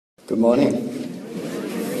Good morning.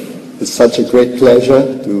 It's such a great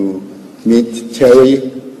pleasure to meet Terry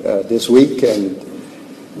this week, and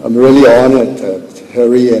I'm really honored,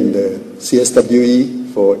 Terry and the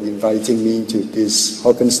CSWE, for inviting me to this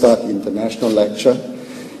Hokenstad International Lecture.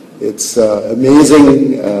 It's an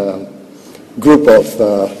amazing group of,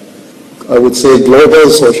 I would say, global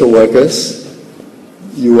social workers.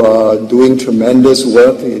 You are doing tremendous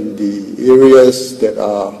work in the areas that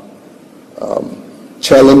are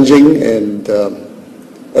challenging and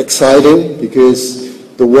exciting, because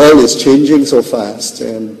the world is changing so fast,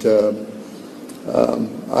 and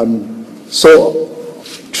I'm so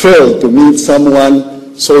thrilled to meet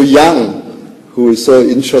someone so young who is so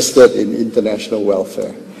interested in international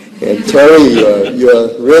welfare. And Terry, you're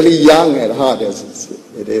really young at heart, as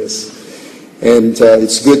it is, and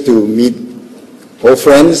it's good to meet old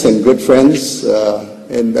friends and good friends,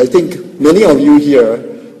 and I think many of you here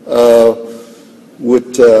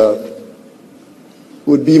would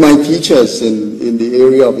be my teachers in the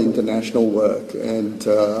area of international work, and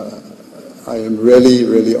I am really,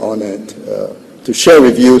 really honored to share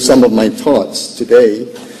with you some of my thoughts today.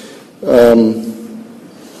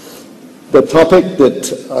 The topic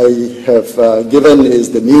that I have given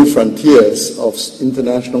is the new frontiers of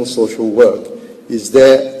international social work. Is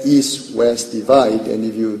there East-West divide? And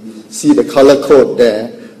if you see the color code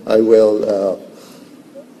there, I will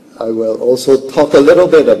also talk a little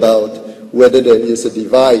bit about whether there is a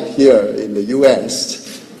divide here in the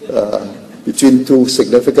U.S. Between two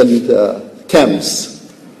significant camps.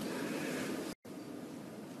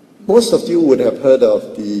 Most of you would have heard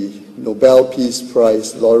of the Nobel Peace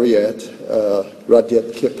Prize laureate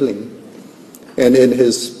Rudyard Kipling, and in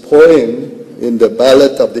his poem, in the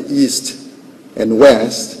Ballad of the East and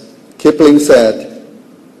West, Kipling said,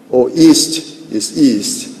 "O East is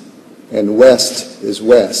East, and West is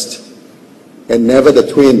West, and never the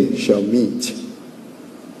twain shall meet,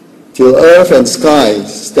 till earth and sky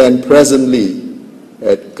stand presently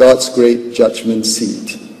at God's great judgment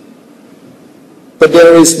seat. But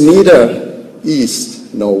there is neither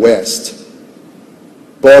East nor West,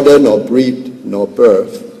 border nor breed nor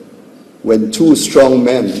birth, when two strong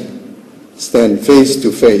men stand face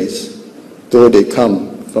to face, though they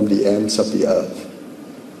come from the ends of the earth."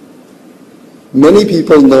 Many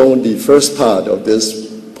people know the first part of this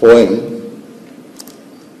poem,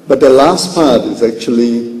 but the last part is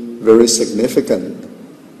actually very significant,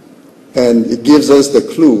 and it gives us the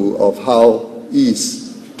clue of how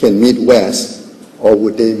East can meet West, or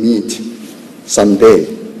would they meet someday.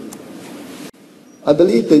 I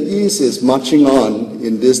believe the East is marching on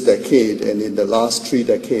in this decade and in the last 3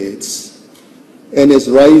 decades, and is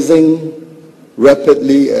rising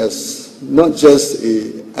rapidly as not just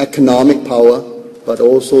an economic power, but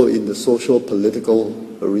also in the social political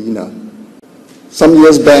arena. Some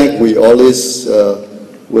years back, we always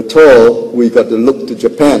were told we got to look to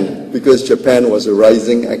Japan, because Japan was a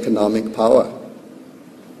rising economic power.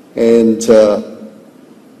 And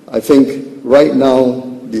I think right now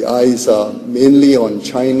the eyes are mainly on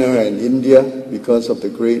China and India because of the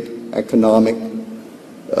great economic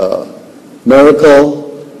miracle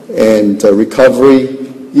and recovery,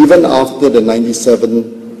 even after the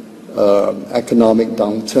 97 economic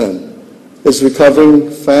downturn. It's recovering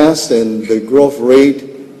fast, and the growth rate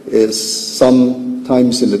is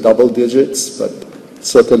sometimes in the double digits, but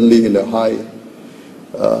certainly in the high,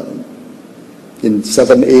 in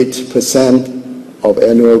 7-8% of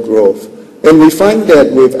annual growth. And we find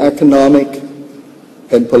that with economic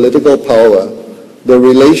and political power, the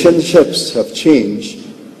relationships have changed.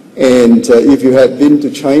 And if you had been to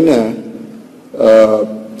China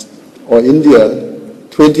or India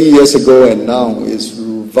 20 years ago and now, is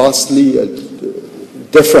vastly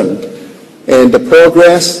different. And the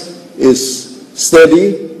progress is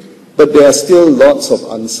steady, but there are still lots of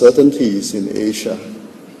uncertainties in Asia.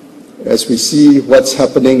 As we see what's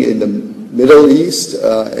happening in the Middle East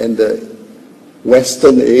and the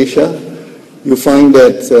Western Asia, you find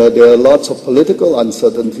that there are lots of political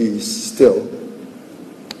uncertainties still.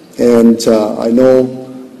 And I know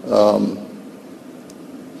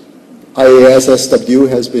IASSW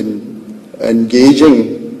has been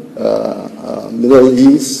engaging Middle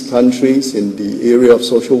East countries in the area of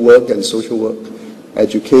social work and social work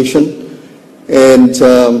education. And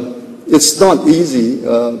it's not easy,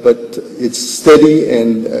 but it's steady,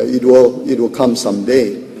 and it will come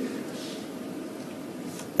someday.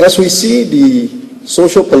 As we see the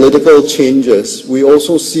social political changes, we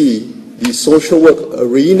also see the social work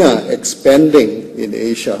arena expanding in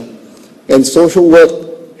Asia. And social work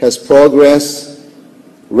has progressed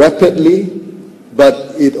rapidly,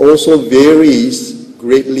 but it also varies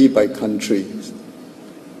greatly by country.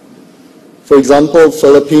 For example,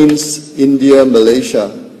 Philippines, India,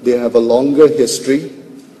 Malaysia, they have a longer history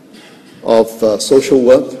of social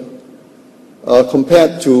work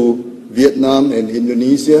compared to Vietnam and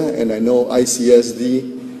Indonesia, and I know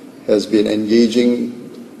ICSD has been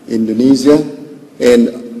engaging Indonesia,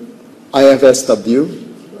 and IFSW,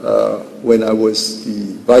 when I was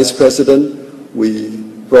the vice president, we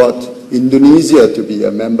brought Indonesia to be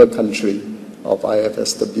a member country of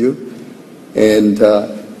IFSW, and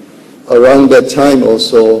around that time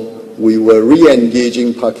also we were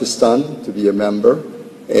re-engaging Pakistan to be a member,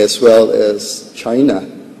 as well as China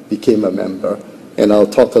became a member. And I'll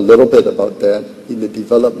talk a little bit about that in the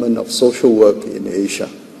development of social work in Asia.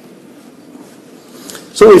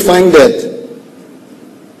 So we find that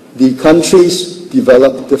the countries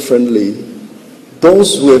develop differently.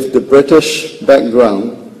 Those with the British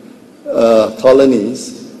background,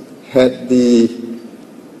 colonies, had the,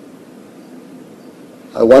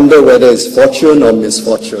 I wonder whether it's fortune or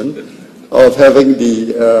misfortune, of having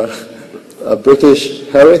the British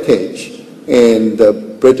heritage and the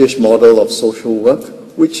British model of social work,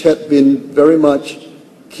 which had been very much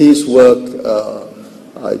casework.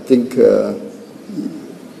 I think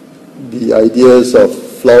the ideas of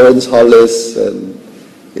Florence Hollis and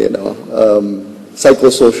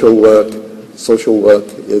psychosocial work, social work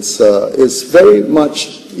is very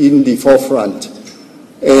much in the forefront.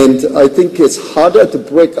 And I think it's harder to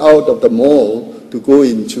break out of the mold to go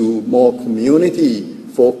into more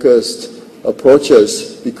community-focused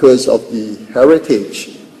approaches because of the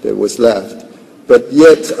heritage that was left. But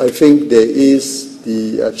yet, I think there is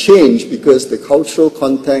the change because the cultural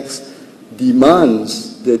context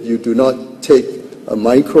demands that you do not take a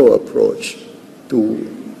micro approach to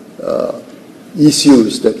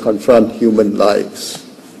issues that confront human lives.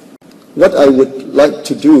 What I would like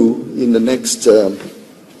to do in the next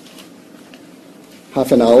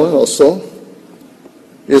half an hour or so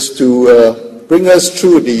is to bring us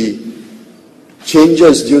through the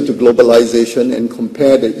changes due to globalization and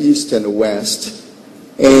compare the East and the West.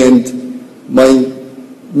 And my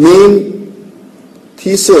main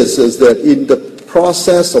thesis is that in the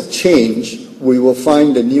process of change, we will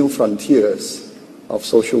find the new frontiers of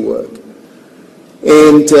social work.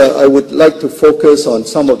 And I would like to focus on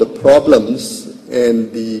some of the problems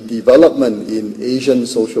and the development in Asian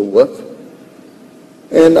social work.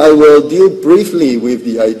 And I will deal briefly with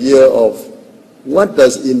the idea of what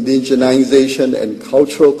does indigenization and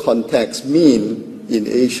cultural context mean in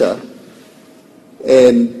Asia,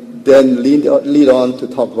 and then lead on to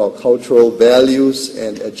talk about cultural values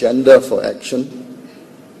and agenda for action.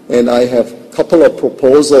 And I have a couple of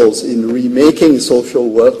proposals in remaking social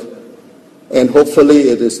work, and hopefully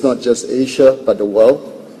it is not just Asia, but the world.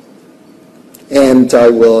 And I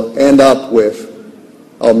will end up with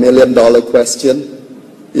our million-dollar question: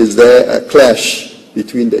 is there a clash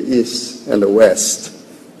between the East and the West?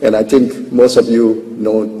 And I think most of you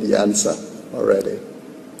know the answer already.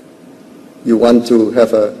 You want to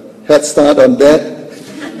have a head start on that?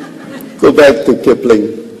 Go back to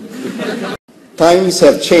Kipling. Times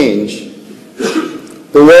have changed.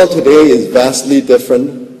 The world today is vastly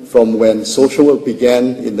different from when social work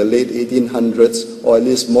began in the late 1800s, or at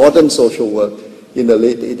least modern social work in the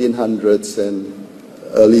late 1800s and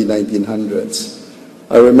early 1900s.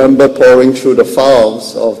 I remember pouring through the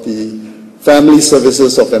files of the Family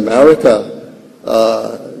Services of America,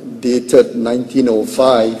 dated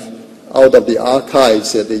 1905, out of the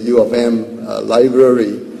archives at the U of M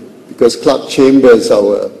library, because Clark Chambers,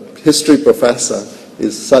 our history professor,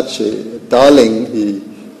 is such a darling.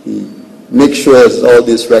 He makes sure all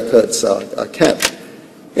these records are kept.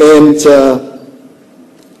 And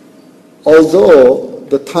although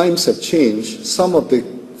the times have changed, some of the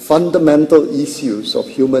fundamental issues of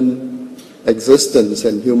human existence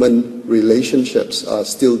and human relationships are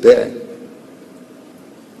still there.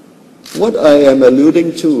 What I am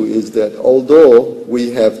alluding to is that although we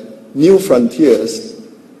have new frontiers,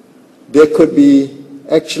 there could be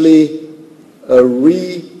actually a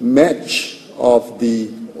rematch of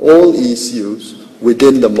the old issues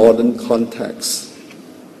within the modern context.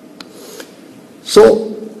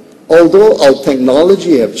 So, although our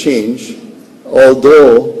technology have changed,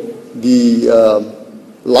 although the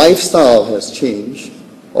lifestyle has changed,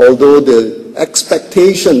 although the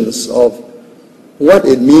expectations of what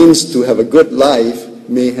it means to have a good life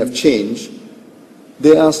may have changed,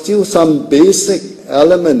 there are still some basic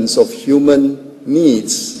elements of human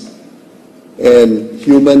needs and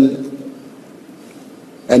human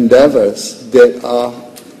endeavors that are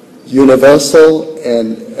universal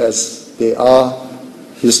and as they are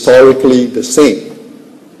historically the same.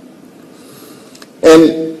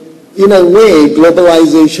 And In a way,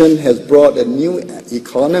 globalization has brought a new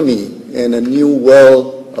economy and a new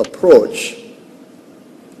world approach.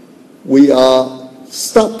 We are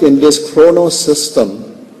stuck in this chrono system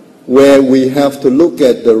where we have to look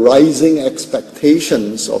at the rising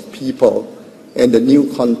expectations of people and the new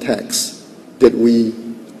context that we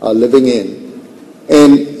are living in.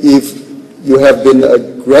 And if you have been a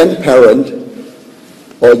grandparent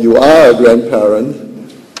or you are a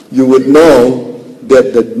grandparent, you would know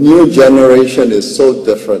that the new generation is so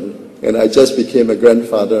different. And I just became a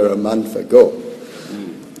grandfather a month ago.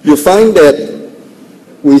 You find that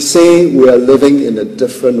we say we are living in a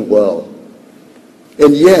different world.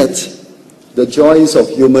 And yet, the joys of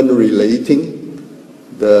human relating,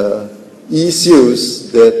 the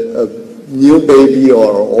issues that a new baby or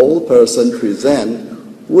an old person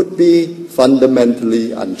present would be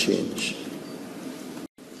fundamentally unchanged.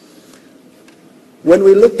 When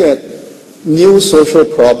we look at new social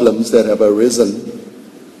problems that have arisen,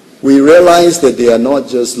 we realize that they are not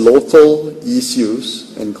just local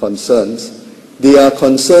issues and concerns. They are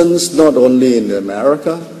concerns not only in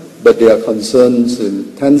America, but they are concerns in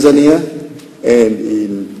Tanzania and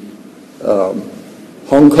in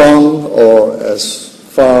Hong Kong or as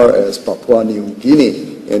far as Papua New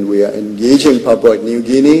Guinea. And we are engaging Papua New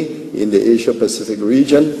Guinea in the Asia-Pacific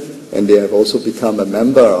region, and they have also become a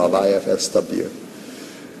member of IFSW.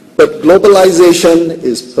 But globalization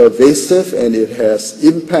is pervasive and it has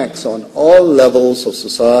impacts on all levels of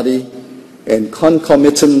society, and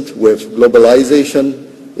concomitant with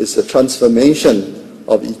globalization is the transformation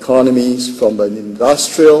of economies from an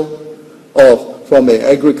industrial or from an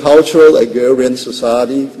agricultural agrarian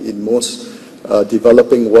society in most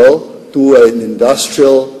developing world to an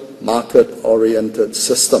industrial market-oriented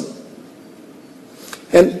system.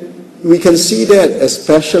 And we can see that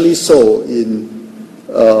especially so in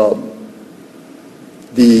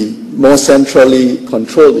the more centrally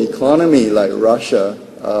controlled economy like Russia,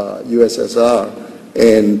 USSR,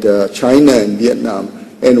 and China and Vietnam.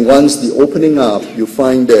 And once the opening up, you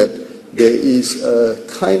find that there is a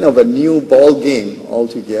kind of a new ball game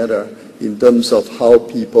altogether in terms of how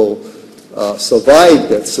people survive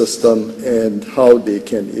that system and how they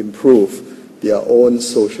can improve their own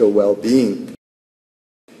social well-being.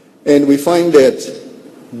 And we find that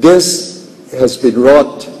this has been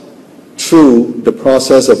wrought through the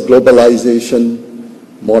process of globalization,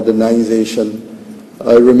 modernization.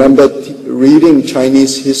 I remember reading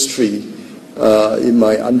Chinese history in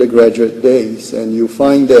my undergraduate days, and you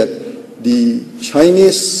find that the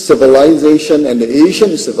Chinese civilization and the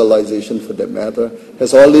Asian civilization, for that matter,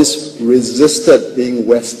 has always resisted being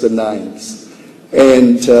westernized.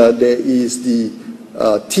 And there is the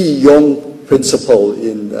Ti Yong principle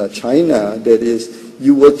in China, that is,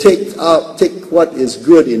 you will take what is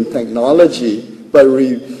good in technology, but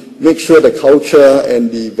make sure the culture and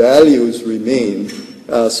the values remain,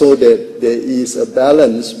 so that there is a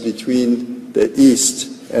balance between the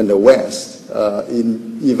East and the West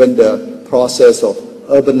in even the process of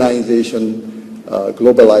urbanization,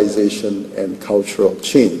 globalization, and cultural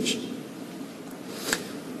change.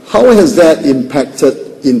 How has that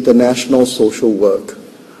impacted international social work?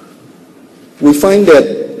 We find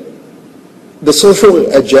that the social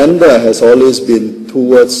agenda has always been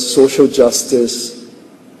towards social justice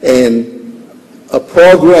and a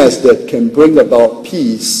progress that can bring about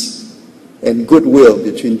peace and goodwill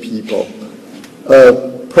between people.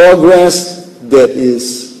 A progress that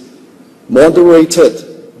is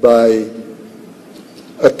moderated by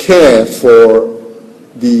a care for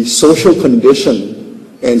the social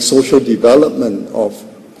condition and social development of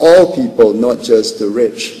all people, not just the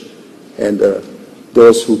rich and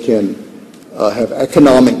those who can have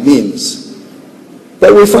economic means.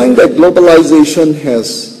 But we find that globalization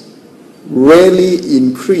has really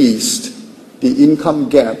increased the income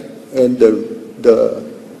gap, and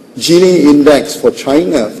the Gini index for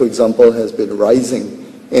China, for example, has been rising,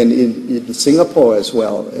 and in Singapore as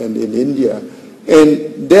well, and in India.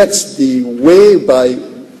 And that's the way by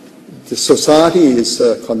the society is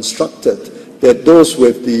constructed, that those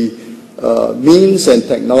with the means and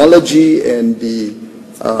technology and the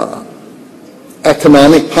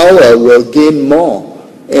economic power will gain more,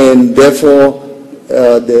 and therefore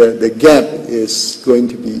the gap is going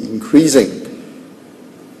to be increasing.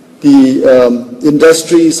 The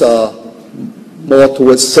industries are more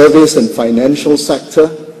towards service and financial sector,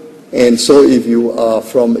 and so if you are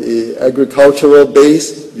from an agricultural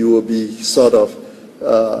base, you will be sort of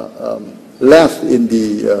left in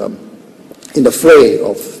the fray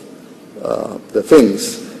of the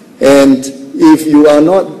things. And if you are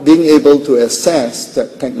not being able to access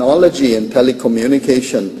technology and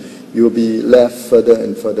telecommunication, you'll be left further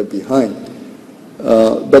and further behind.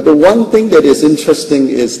 But the one thing that is interesting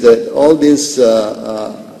is that all these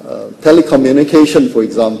telecommunication, for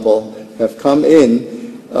example, have come in.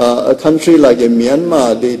 A country like in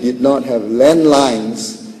Myanmar, they did not have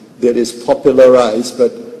landlines that is popularized,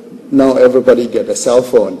 but now everybody get a cell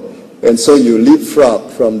phone. And so you leapfrog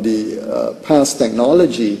from the past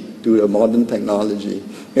technology to the modern technology.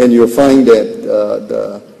 And you'll find that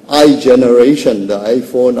the I generation, the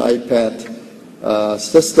iPhone, iPad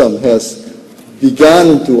system has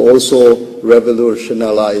begun to also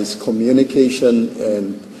revolutionize communication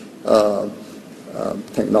and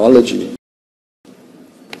technology.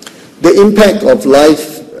 The impact of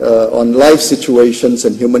life on life situations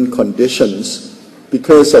and human conditions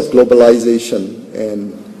because of globalization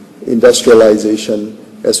and industrialization,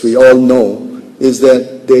 as we all know, is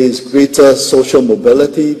that there is greater social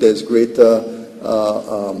mobility, there's greater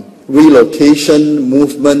relocation,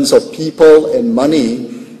 movements of people and money,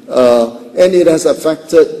 and it has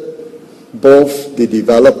affected both the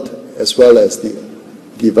developed as well as the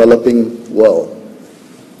developing world.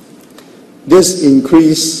 This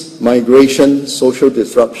increased migration, social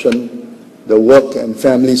disruption, the work and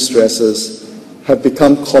family stresses have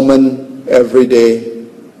become common everyday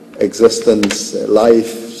existence,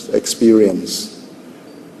 life experience.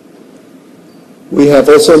 We have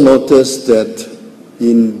also noticed that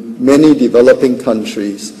in many developing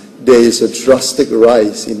countries, there is a drastic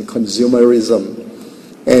rise in consumerism,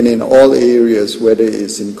 and in all areas, whether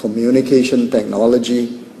it's in communication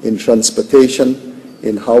technology, in transportation,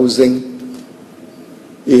 in housing,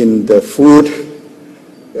 in the food,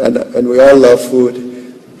 and we all love food,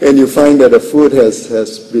 and you find that the food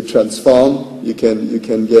has been transformed. You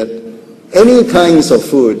can get any kinds of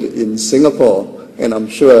food in Singapore, and I'm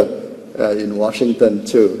sure in Washington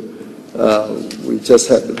too. We just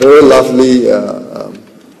had very lovely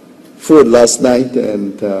food last night,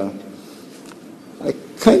 and I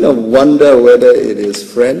kind of wonder whether it is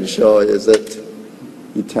French or is it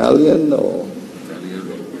Italian or,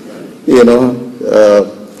 you know,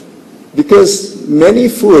 because many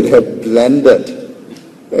food have blended,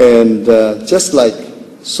 and just like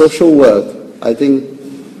social work, I think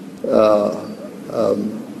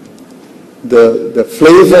the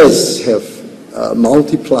flavors have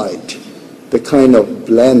multiplied. The kind of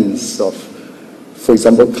blends of, for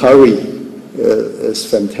example, curry is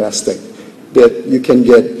fantastic. That you can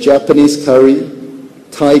get Japanese curry,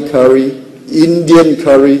 Thai curry, Indian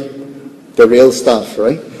curry, the real stuff,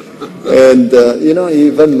 right? And you know,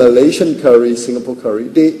 even Malaysian curry, Singapore curry,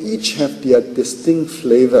 they each have their distinct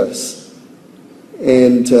flavors.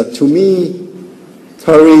 And to me,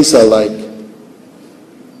 curries are like,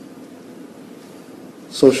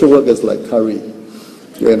 social work is like curry,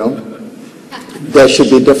 you know. There should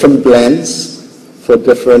be different blends for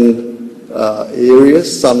different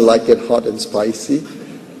areas. Some like it hot and spicy.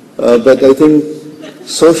 But I think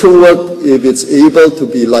social work, if it's able to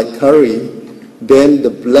be like curry, then the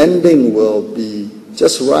blending will be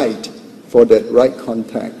just right for that right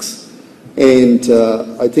context. And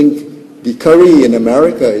I think the curry in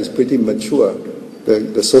America is pretty mature,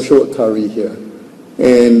 the social work curry here.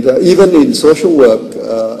 And even in social work,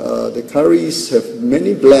 the curries have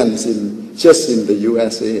many blends just in the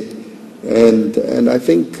USA. And I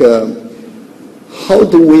think how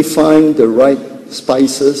do we find the right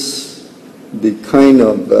spices, the kind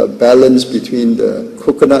of balance between the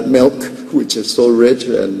coconut milk, which is so rich,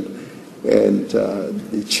 and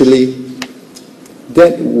the chili,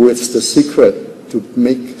 that was the secret to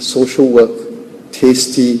make social work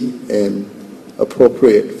tasty and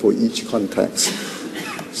appropriate for each context.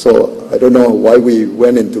 So I don't know why we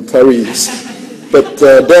went into curries, but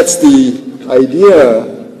that's the idea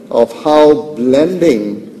of how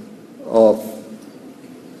blending of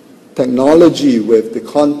technology with the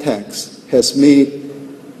context has made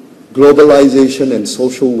globalization and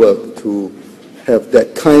social work to have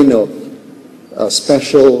that kind of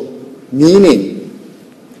special meaning.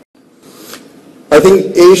 I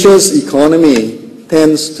think Asia's economy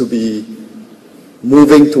tends to be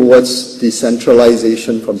moving towards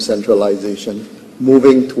decentralization from centralization,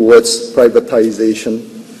 moving towards privatization,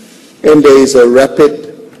 and there is a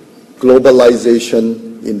rapid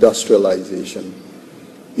globalization, industrialization.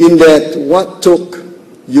 In that, what took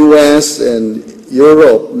US and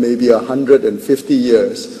Europe maybe 150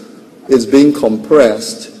 years is being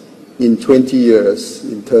compressed in 20 years,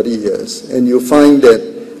 in 30 years. And you find that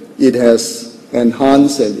it has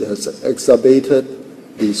enhanced and it has exacerbated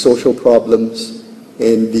the social problems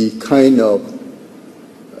and the kind of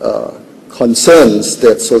concerns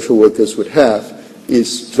that social workers would have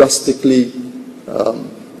is drastically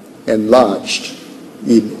enlarged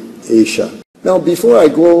in Asia. Now, before I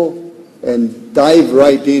go and dive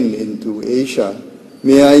right into Asia,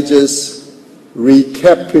 may I just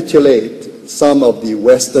recapitulate some of the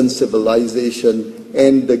Western civilization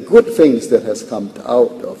and the good things that has come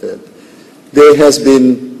out of it. There has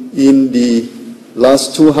been, in the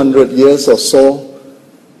last 200 years or so,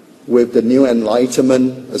 with the new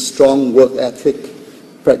Enlightenment, a strong work ethic,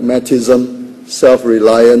 pragmatism,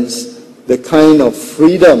 self-reliance, the kind of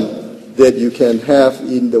freedom that you can have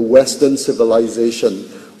in the Western civilization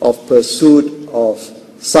of pursuit of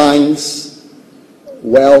science,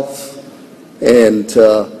 wealth, and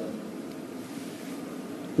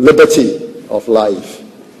liberty of life.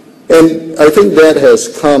 And I think that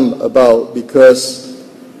has come about because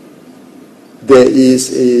there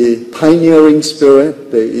is a pioneering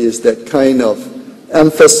spirit, there is that kind of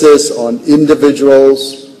emphasis on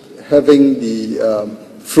individuals having the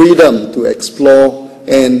freedom to explore,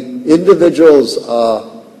 and individuals are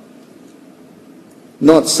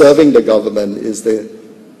not serving the government, it's the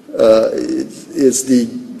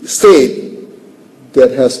state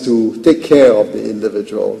that has to take care of the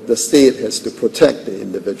individual. The state has to protect the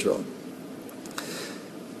individual.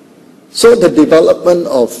 So the development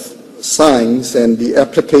of science and the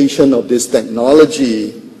application of this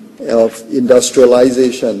technology of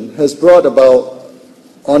industrialization has brought about,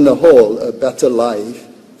 on the whole, a better life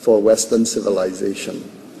for Western civilization.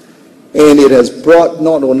 And it has brought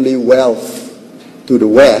not only wealth to the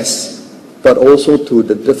West, but also to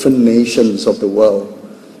the different nations of the world.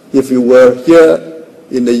 If you were here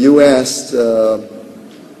in the US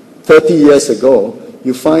 30 years ago,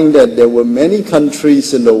 you find that there were many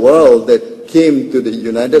countries in the world that came to the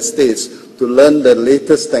United States to learn the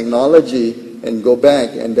latest technology and go back,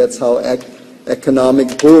 and that's how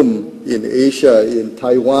economic boom in Asia, in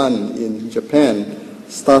Taiwan, in Japan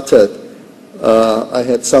started. I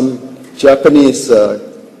had some Japanese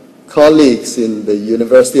colleagues in the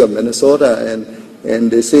University of Minnesota,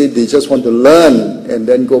 and they say they just want to learn and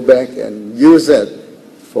then go back and use it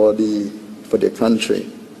for their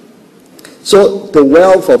country. So the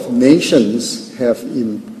wealth of nations have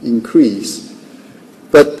increased.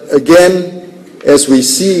 But again, as we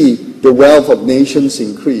see the wealth of nations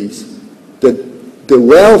increase, the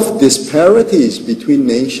wealth disparities between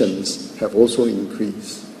nations have also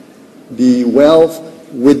increased. The wealth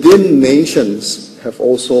within nations have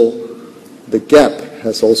also, the gap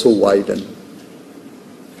has also widened.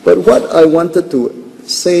 But what I wanted to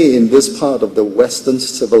say in this part of the Western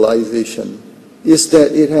civilization is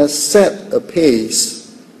that it has set a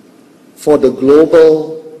pace for the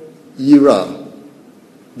global era,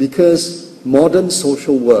 because modern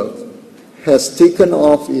social work has taken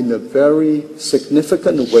off in a very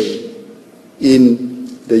significant way in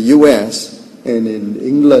the US and in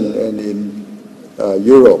England and in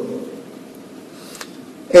Europe.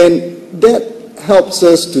 And that helps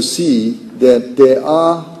us to see that there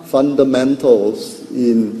are fundamentals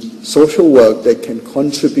in social work that can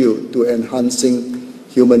contribute to enhancing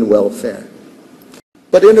human welfare.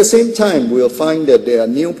 But at the same time, we'll find that there are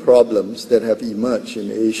new problems that have emerged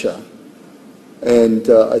in Asia. And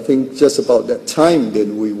I think just about that time that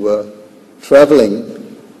we were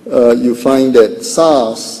traveling, you find that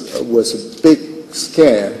SARS was a big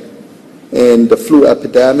scare, and the flu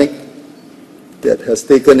epidemic that has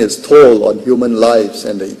taken its toll on human lives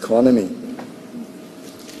and the economy.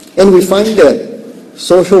 And we find that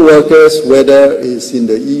social workers, whether it's in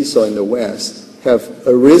the East or in the West, have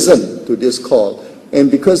arisen to this call. And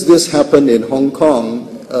because this happened in Hong Kong,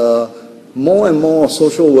 more and more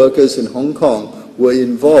social workers in Hong Kong were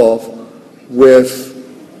involved with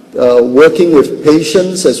working with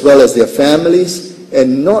patients as well as their families,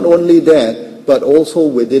 and not only that, but also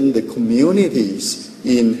within the communities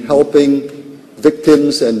in helping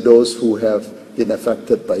victims and those who have been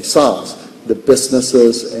affected by SARS, the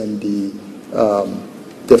businesses and the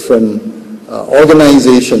different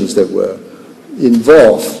organizations that were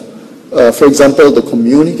involved. For example, the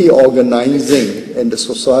community organizing and the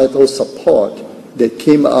societal support that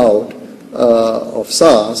came out of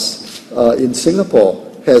SARS in Singapore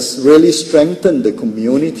has really strengthened the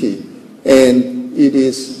community, and it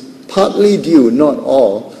is partly due, not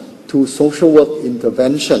all, to social work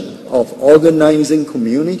intervention of organizing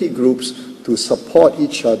community groups to support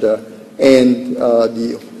each other, and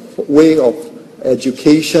the way of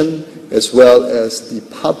education as well as the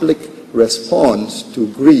public response to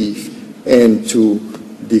grief and to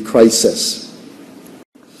the crisis.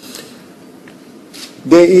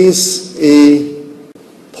 There is a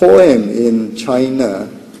poem in China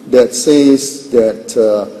that says that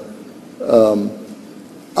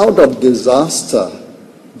out of disaster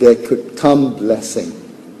there could come blessing.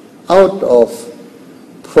 Out of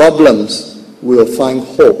problems will find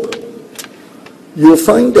hope. You'll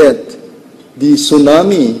find that the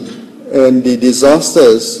tsunami and the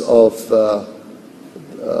disasters of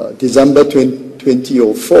December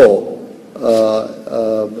 2004,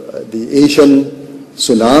 the Asian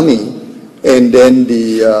tsunami, and then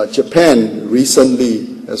the Japan recently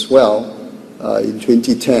as well in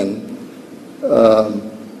 2010,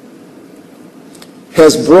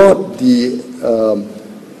 has brought the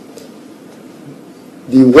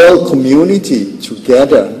world community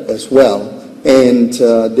together as well, and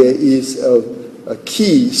there is a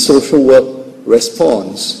key social work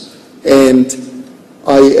response, and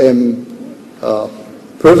I am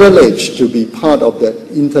privileged to be part of that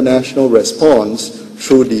international response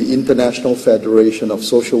through the International Federation of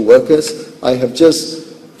Social Workers. I have just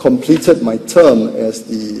completed my term as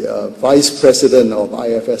the Vice President of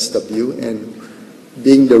IFSW, and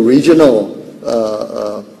being the regional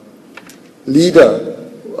leader,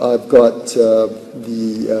 I've got the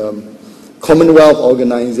Commonwealth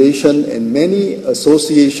Organization and many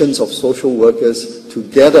associations of social workers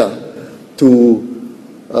together to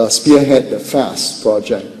spearhead the FAST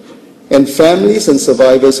project. And Families and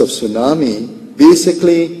Survivors of Tsunami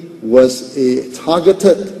basically was a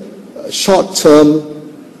targeted short-term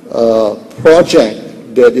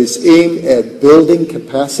project that is aimed at building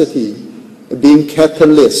capacity, being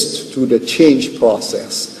catalyst to the change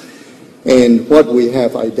process. And what we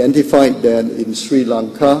have identified then in Sri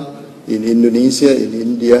Lanka, in Indonesia, in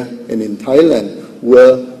India, and in Thailand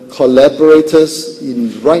were collaborators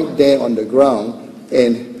right there on the ground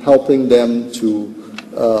and helping them to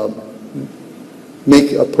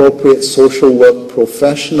make appropriate social work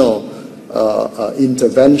professional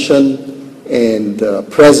intervention and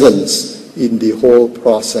presence in the whole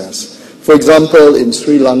process. For example, in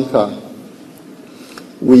Sri Lanka,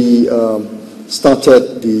 we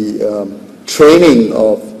started the training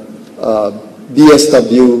of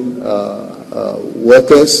BSW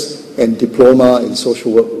workers and diploma in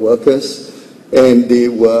social work workers, and they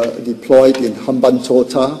were deployed in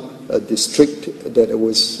Hambantota, a district that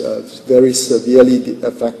was very severely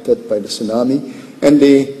affected by the tsunami. And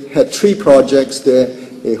they had 3 projects there: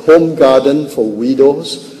 a home garden for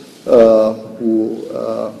widows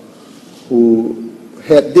who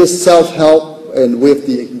had this self-help, and with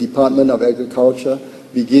the Department of Agriculture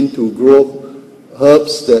begin to grow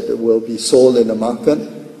herbs that will be sold in the market,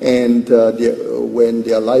 and when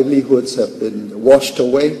their livelihoods have been washed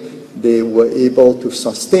away, they were able to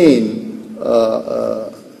sustain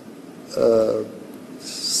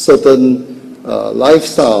certain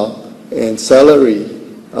lifestyle and salary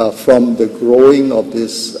from the growing of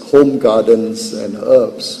these home gardens and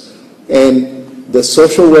herbs. And the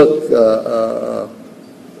social work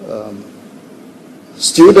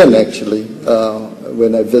student, actually,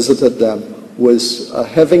 when I visited them, was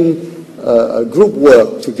having a group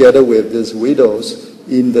work together with these widows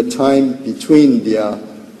in the time between their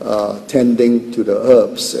tending to the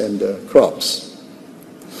herbs and the crops.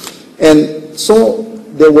 And so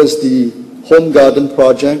there was the home garden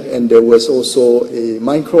project, and there was also a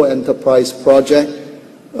micro-enterprise project.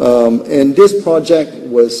 And this project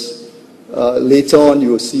was, later on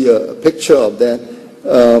you will see a picture of that,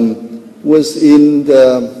 was in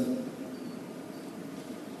a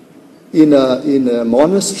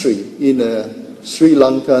monastery, in a Sri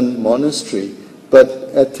Lankan monastery, but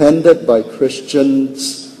attended by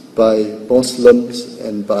Christians, by Muslims,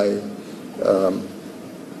 and by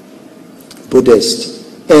Buddhists.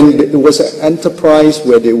 And it was an enterprise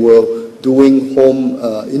where they were doing home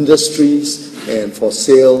industries and for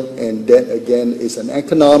sale, and that again is an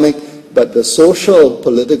economic, but the social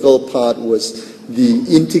political part was the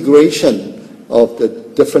integration of the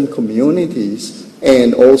different communities,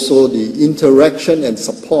 and also the interaction and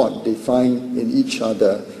support they find in each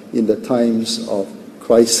other in the times of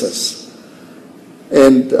crisis.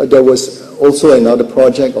 And there was also another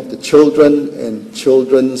project of the children and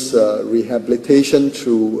children's rehabilitation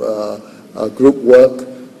through group work.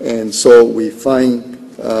 And so we find,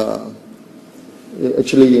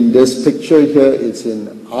 actually in this picture here, it's in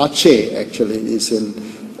Aceh, actually, it's in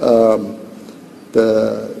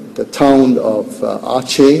the town of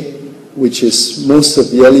Aceh, which is most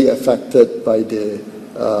severely affected by the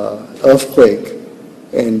earthquake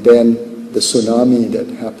and then the tsunami that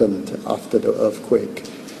happened after the earthquake.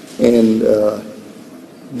 And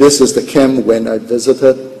this is the camp when I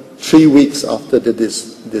visited 3 weeks after the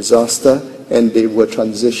disaster, and they were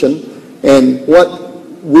transitioned. And what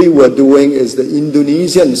we were doing is the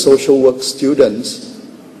Indonesian social work students,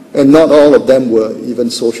 and not all of them were even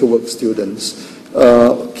social work students,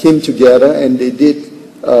 came together and they did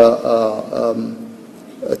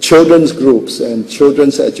children's groups and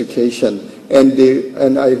children's education,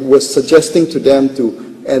 and I was suggesting to them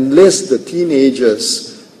to enlist the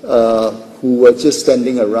teenagers who were just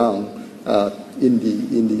standing around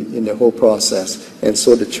in the whole process, and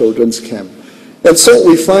so the children's camp. And so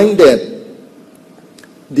we find that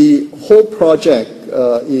the whole project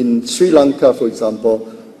in Sri Lanka, for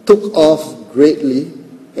example, took off greatly,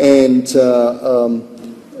 and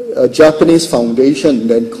a Japanese foundation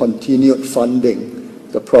then continued funding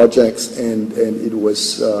the projects, and it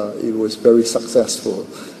was very successful,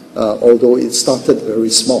 although it started very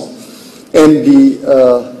small. And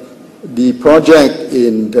the project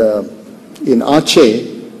in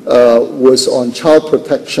Aceh was on child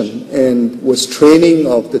protection and was training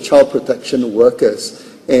of the child protection workers,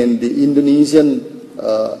 and the Indonesian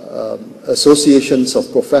associations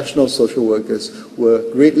of professional social workers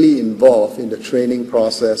were greatly involved in the training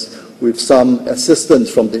process with some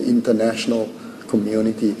assistance from the international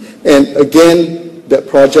community. And again, that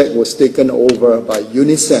project was taken over by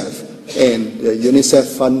UNICEF, and the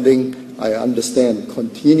UNICEF funding, I understand,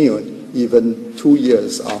 continued even 2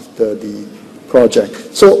 years after the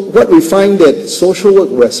project. So what we find that social work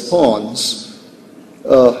response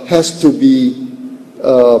has to be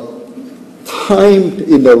timed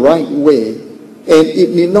in the right way, and it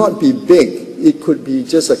need not be big. It could be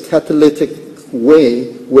just a catalytic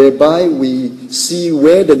way whereby we see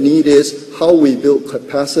where the need is, how we build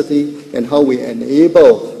capacity, and how we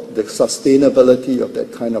enable the sustainability of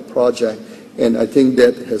that kind of project. And I think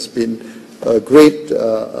that has been a great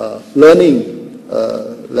learning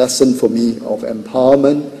lesson for me of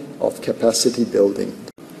empowerment, of capacity building.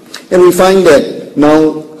 And we find that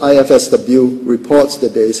now IFSW reports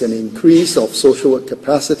that there is an increase of social work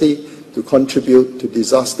capacity to contribute to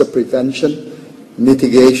disaster prevention,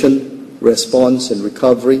 mitigation, response, and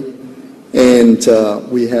recovery. And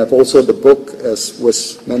we have also the book, as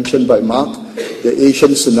was mentioned by Mark, The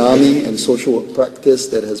Asian Tsunami and Social Work Practice,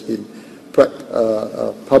 that has been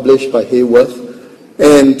published by Hayworth.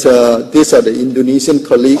 And these are the Indonesian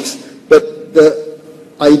colleagues. But the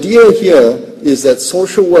idea here is that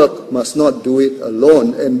social work must not do it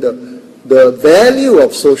alone. And the value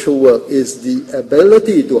of social work is the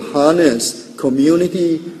ability to harness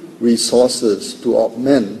community resources to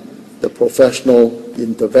augment the professional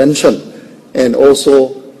intervention. And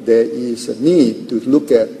also there is a need to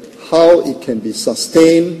look at how it can be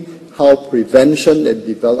sustained, how prevention and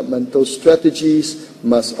developmental strategies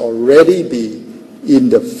must already be in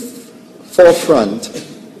the forefront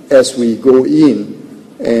as we go in.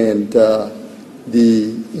 And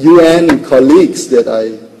the UN colleagues that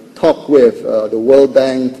I talk with, the World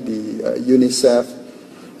Bank, the UNICEF,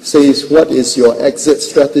 says, what is your exit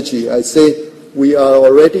strategy? I say, we are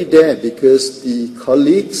already there because the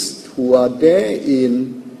colleagues who are there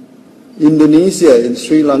in Indonesia, in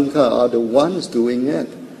Sri Lanka, are the ones doing it.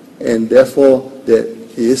 And therefore, there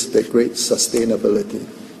is the great sustainability.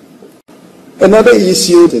 Another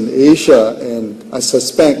issue in Asia, and I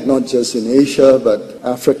suspect not just in Asia, but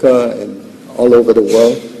Africa and all over the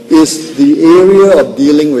world, is the area of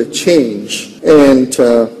dealing with change and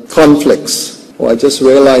conflicts. Well, I just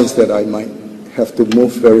realized that I might have to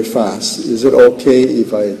move very fast. Is it okay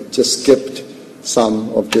if I just skipped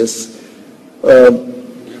some of this?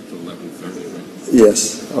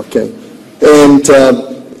 Yes, okay. And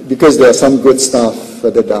because there are some good stuff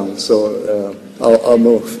further down, so I'll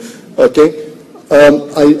move. Okay.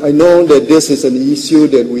 I know that this is an issue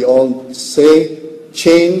that we all say,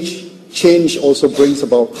 change. Change also brings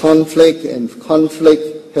about conflict, and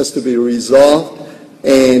conflict has to be resolved.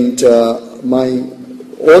 And my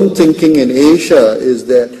own thinking in Asia is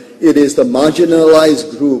that it is the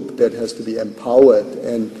marginalized group that has to be empowered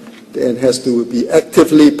and has to be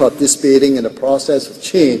actively participating in the process of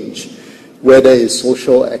change, whether it's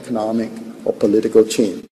social, economic, or political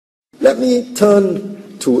change. Let me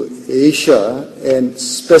turn to Asia, and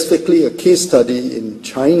specifically a case study in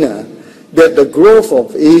China, that the growth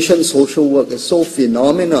of Asian social work is so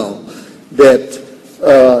phenomenal that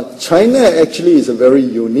China actually is a very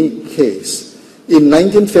unique case. In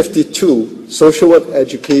 1952, social work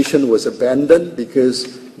education was abandoned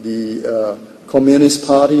because the Communist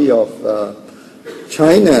Party of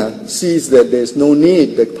China sees that there's no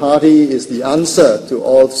need. The party is the answer to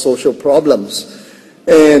all social problems.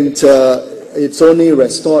 And it's only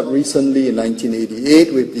restored recently in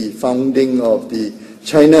 1988 with the founding of the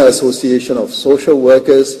China Association of Social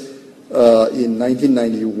Workers in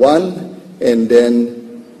 1991, and then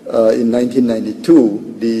in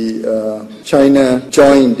 1992, China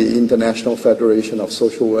joined the International Federation of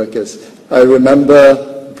Social Workers. I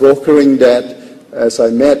remember brokering that as I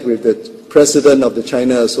met with the president of the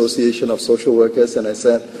China Association of Social Workers, and I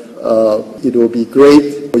said, it will be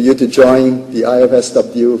great for you to join the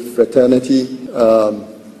IFSW fraternity.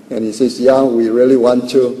 And he says, yeah, we really want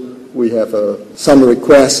to. We have some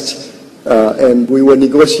requests, and we were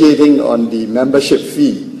negotiating on the membership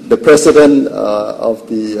fee. The president of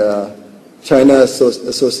the China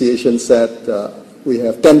Association said, we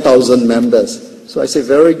have 10,000 members. So I say,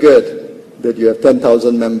 very good that you have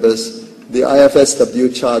 10,000 members. The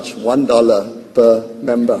IFSW charge $1 per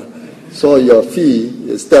member. So your fee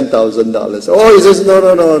is $10,000. Oh, he says,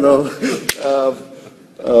 no.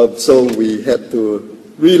 So we had to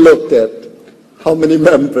relook at how many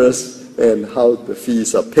members and how the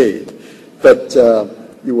fees are paid. But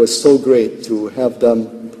it was so great to have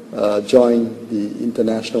them join the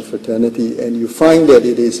international fraternity, and you find that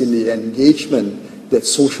it is in the engagement that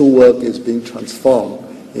social work is being transformed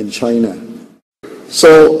in China.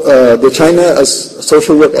 So the China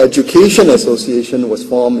Social Work Education Association was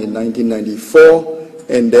formed in 1994,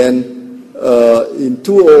 and then in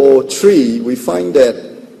 2003 we find that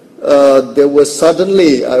there was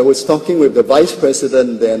suddenly, I was talking with the vice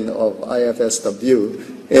president then of IFSW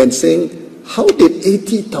and saying, how did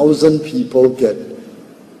 80,000 people get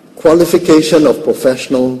qualification of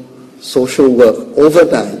professional social work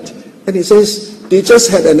overnight? And he says, they just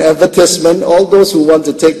had an advertisement, all those who want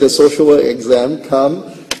to take the social work exam come,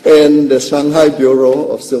 and the Shanghai Bureau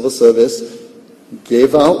of Civil Service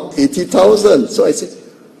gave out 80,000. So I said,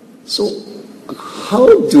 so how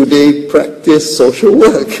do they practice social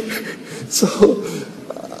work? So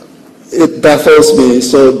it baffles me.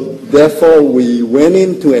 So therefore we went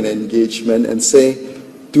into an engagement and say,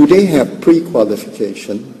 do they have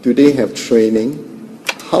pre-qualification? Do they have training?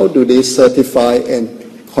 How do they certify and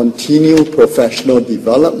continue professional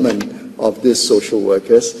development of these social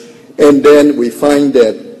workers? And then we find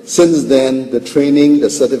that since then the training, the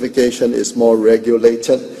certification is more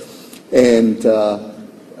regulated. And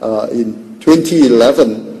in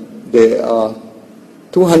 2011 there are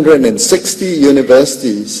 260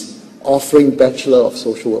 universities offering Bachelor of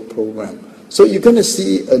Social Work program. So you're going to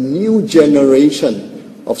see a new generation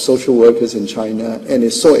of social workers in China, and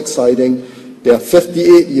it's so exciting. There are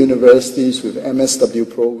 58 universities with MSW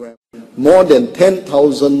program. More than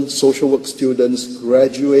 10,000 social work students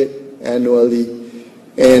graduate annually.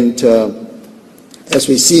 And as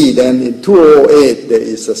we see then in 2008, there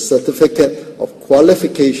is a certificate of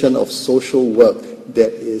qualification of social work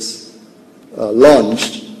that is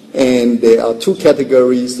launched. And there are two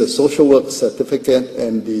categories, the social work certificate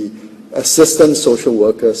and the assistant social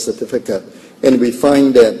worker certificate. And we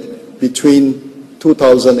find that between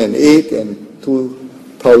 2008 and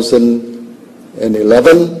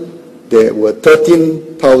 2011, there were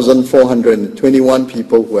 13,421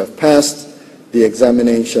 people who have passed the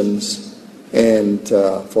examinations and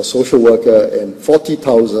for social worker, and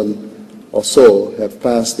 40,000 or so have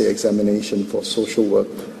passed the examination for social work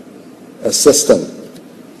assistant.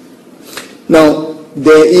 Now,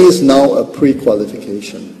 there is now a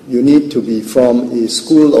pre-qualification. You need to be from a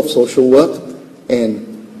school of social work and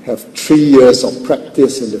have 3 years of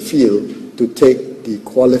practice in the field to take the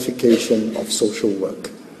qualification of social work.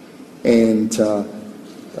 And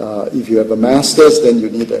if you have a master's, then you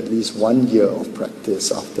need at least 1 year of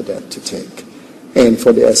practice after that to take. And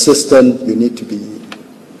for the assistant, you need to be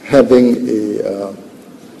having a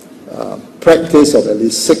practice of at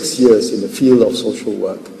least 6 years in the field of social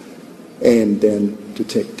work, and then to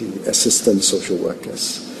take the assistant social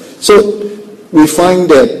workers. So we find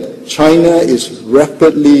that China is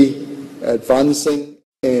rapidly advancing,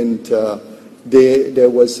 and there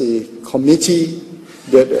was a committee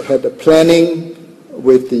that had a planning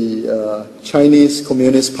with the Chinese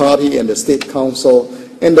Communist Party and the State Council,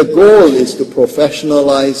 and the goal is to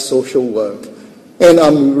professionalize social work. And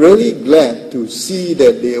I'm really glad to see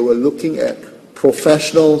that they were looking at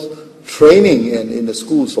professional training and in the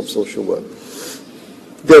schools of social work.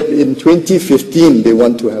 That in 2015 they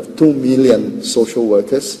want to have 2 million social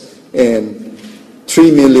workers and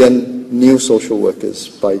 3 million new social workers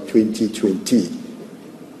by 2020.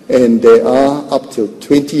 And there are, up till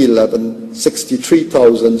 2011,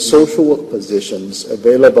 63,000 social work positions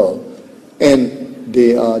available, and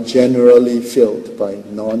they are generally filled by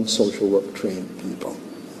non-social work trained people.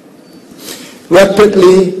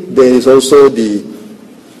 Rapidly, there is also the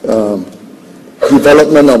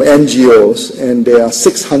development of NGOs, and there are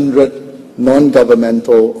 600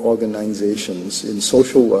 non-governmental organizations in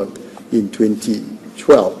social work in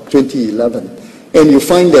 2011. And you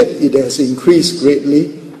find that it has increased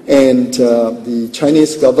greatly, and the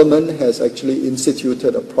Chinese government has actually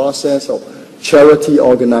instituted a process of charity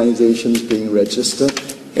organizations being registered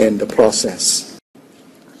and the process.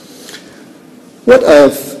 What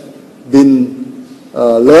I've been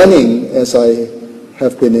learning as I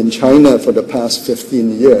have been in China for the past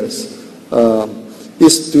 15 years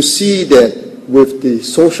is to see that with the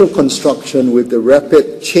social construction, with the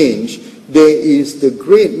rapid change, there is the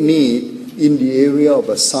great need in the area of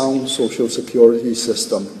a sound social security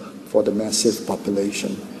system for the massive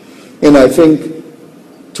population. And I think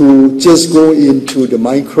to just go into the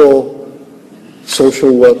micro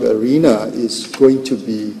social work arena is going to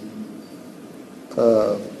be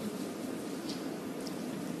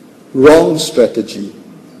wrong strategy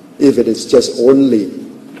if it is just only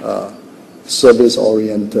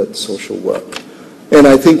service-oriented social work. And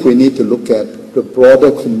I think we need to look at the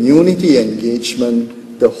broader community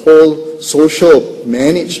engagement, the whole social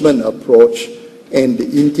management approach, and the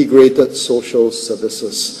integrated social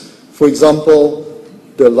services. For example,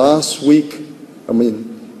 the last week,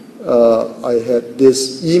 I had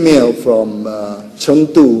this email from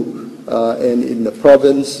Chengdu, and in the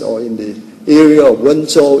province or in the area of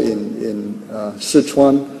Wenzhou in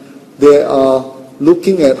Sichuan, they are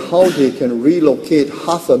looking at how they can relocate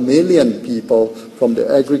 500,000 people from the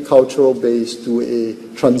agricultural base to a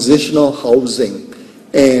transitional housing,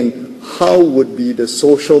 and how would be the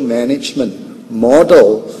social management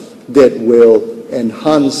model that will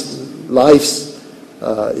enhance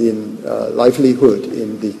livelihood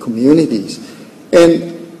in the communities.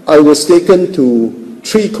 And I was taken to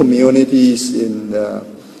 3 communities in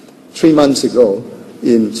 3 months ago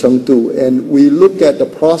in Chengdu, and we looked at the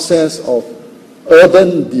process of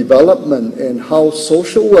urban development and how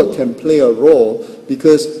social work can play a role,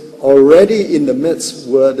 because already in the midst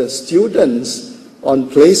were the students on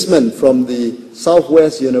placement from the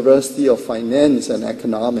Southwest University of Finance and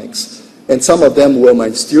Economics. And some of them were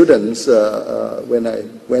my students when I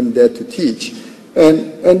went there to teach.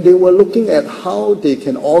 And they were looking at how they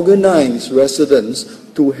can organize residents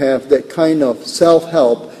to have that kind of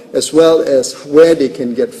self-help, as well as where they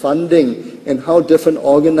can get funding and how different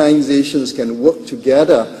organizations can work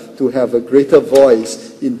together to have a greater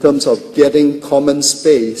voice in terms of getting common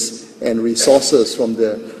space and resources from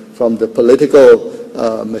the political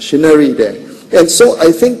machinery there. And so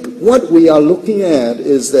I think what we are looking at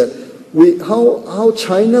is that how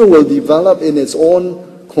China will develop in its own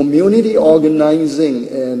community organizing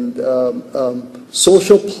and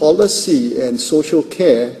social policy and social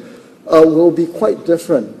care will be quite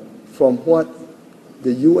different from what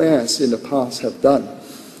the US in the past have done.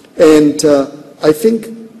 And I think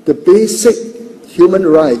the basic human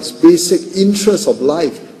rights, basic interest of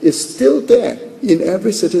life is still there in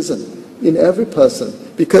every citizen, in every person,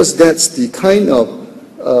 because that's the kind of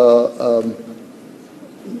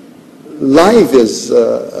life is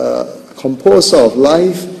composed of.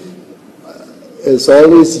 Life is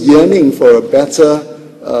always yearning for a better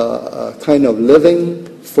kind of living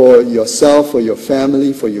for yourself, for your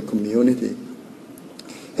family, for your community.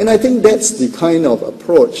 And I think that's the kind of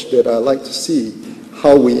approach that I like to see,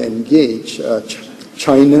 how we engage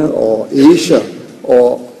China or Asia,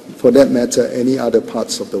 or for that matter, any other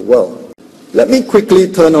parts of the world. Let me quickly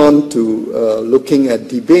turn on to looking at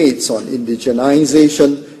debates on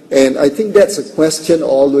indigenization. And I think that's a question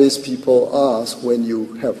always people ask when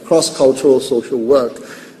you have cross-cultural social work.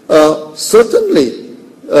 Certainly,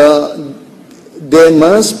 there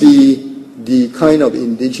must be the kind of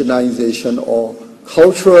indigenization or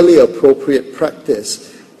culturally appropriate practice.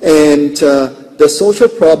 And the social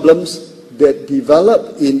problems that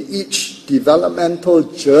develop in each developmental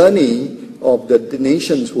journey of the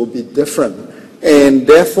nations will be different. And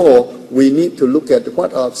therefore, we need to look at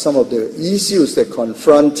what are some of the issues that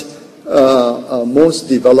confront most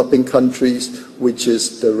developing countries, which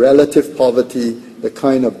is the relative poverty, the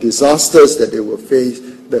kind of disasters that they will face,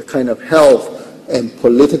 the kind of health and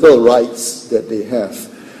political rights that they have.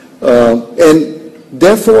 And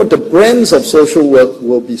therefore, the brands of social work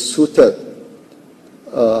will be suited,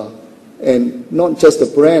 and not just the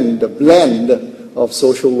brand, the blend of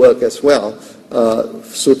social work as well,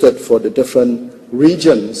 suited for the different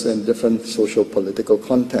regions and different social political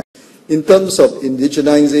contexts. In terms of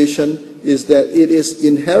indigenization, is that it is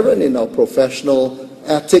inherent in our professional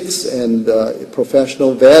ethics and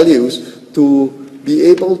professional values to be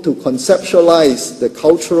able to conceptualize the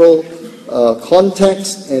cultural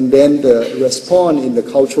context and then respond in the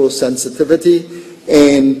cultural sensitivity.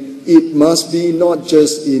 And it must be not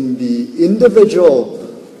just in the individual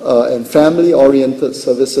and family-oriented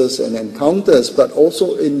services and encounters, but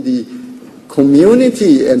also in the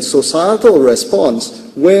community and societal response.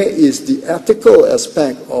 Where is the ethical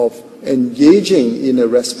aspect of engaging in a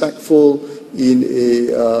respectful, in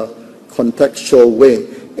a contextual way?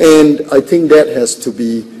 And I think that has to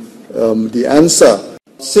be the answer.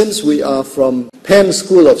 Since we are from Penn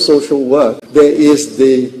School of Social Work, there is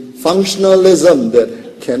the functionalism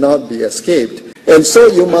that cannot be escaped. And so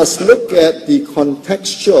you must look at the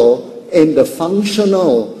contextual and the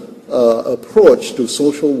functional approach to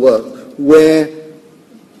social work, where,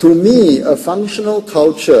 to me, a functional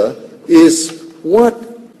culture is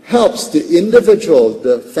what helps the individual,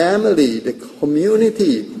 the family, the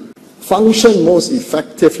community function most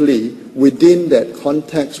effectively within that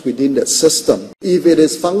context, within that system. If it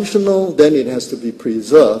is functional, then it has to be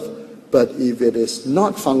preserved. But if it is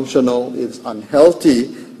not functional, it's unhealthy,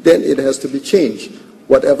 then it has to be changed,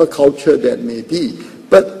 whatever culture that may be.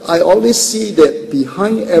 But I always see that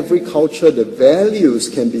behind every culture, the values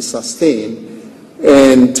can be sustained,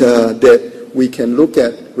 and that we can look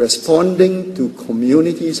at responding to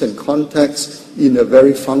communities and contexts in a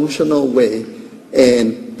very functional way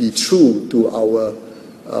and be true to our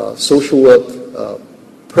social work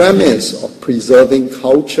premise of preserving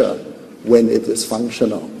culture when it is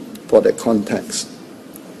functional for the context.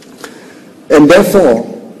 And therefore,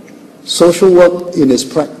 social work in its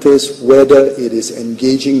practice, whether it is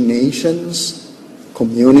engaging nations,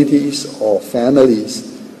 communities, or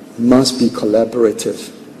families, must be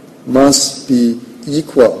collaborative, must be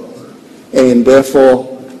equal. And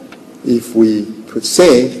therefore, if we could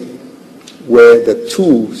say, where the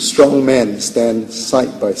two strong men stand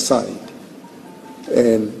side by side,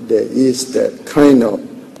 and there is that kind of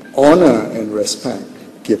honor and respect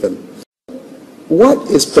given. What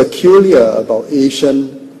is peculiar about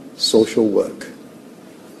Asian social work?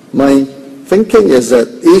 My thinking is that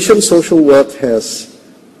Asian social work has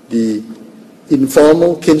the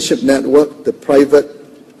informal kinship network, the private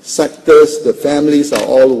sectors, the families are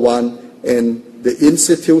all one, and the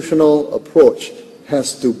institutional approach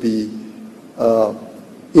has to be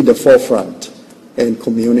in the forefront, and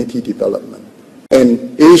community development.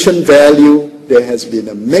 And Asian value, there has been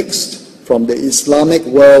a mix from the Islamic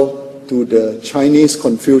world to the Chinese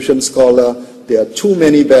Confucian scholar. There are too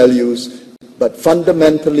many values, but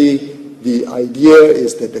fundamentally the idea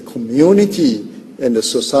is that the community and the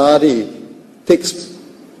society takes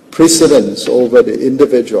precedence over the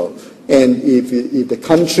individual. And if the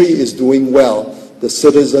country is doing well, the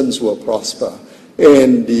citizens will prosper.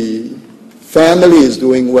 And the family is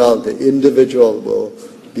doing well, the individual will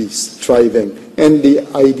be thriving. And the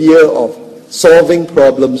idea of solving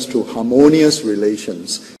problems through harmonious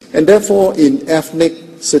relations. And therefore, in ethnic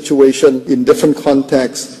situation, in different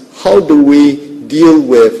contexts, how do we deal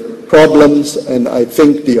with problems? And I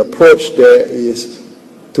think the approach there is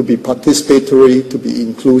to be participatory, to be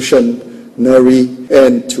inclusionary,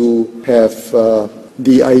 and to have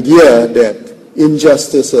the idea that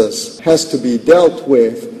injustices has to be dealt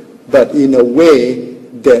with, but in a way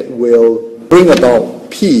that will bring about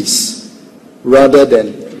peace rather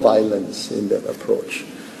than violence in that approach.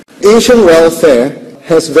 Asian welfare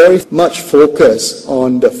has very much focus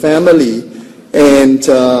on the family, and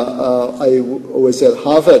I was at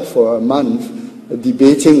Harvard for a month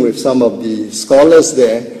debating with some of the scholars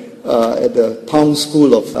there at the Town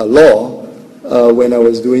School of Law when I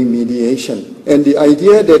was doing mediation. And the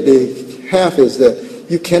idea that they have is that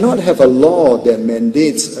you cannot have a law that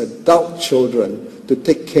mandates adult children to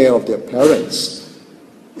take care of their parents.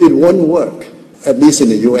 It won't work, at least in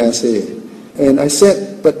the USA. And I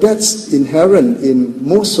said, but that's inherent in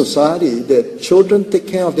most society, that children take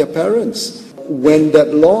care of their parents. When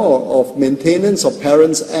that law of Maintenance of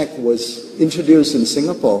Parents Act was introduced in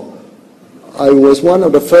Singapore, I was one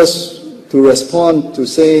of the first to respond to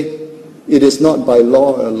say it is not by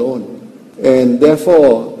law alone. And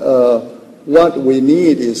therefore, what we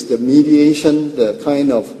need is the mediation, the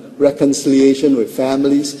kind of reconciliation with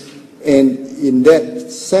families. And in that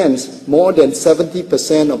sense, more than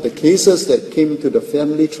 70% of the cases that came to the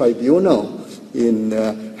family tribunal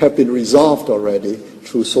have been resolved already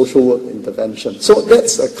through social work intervention. So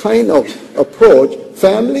that's a kind of approach.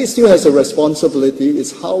 Family still has a responsibility.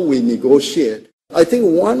 It's how we negotiate. I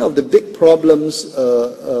think one of the big problems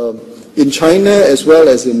in China as well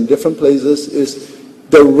as in different places is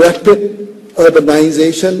the rapid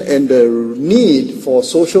urbanization and the need for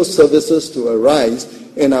social services to arise.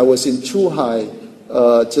 And I was in Zhuhai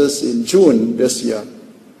just in June this year.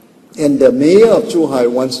 And the mayor of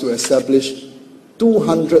Zhuhai wants to establish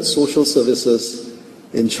 200 social services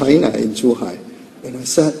in China, in Zhuhai. And I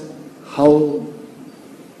said, how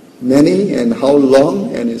many and how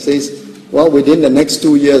long? And he says, well, within the next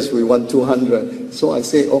 2 years, we want 200. So I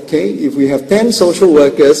say, okay, if we have 10 social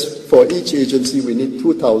workers for each agency, we need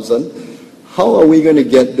 2,000. How are we going to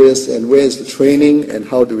get this, and where is the training, and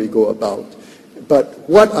how do we go about? But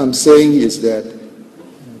what I'm saying is that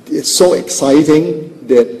it's so exciting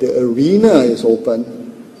that the arena is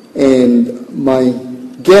open, And my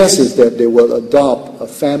guess is that they will adopt a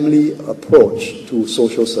family approach to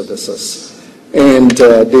social services. And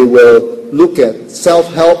they will look at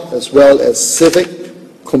self-help as well as civic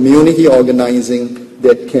community organizing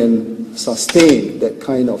that can sustain that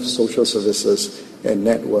kind of social services and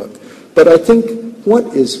network. But I think what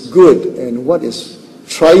is good and what is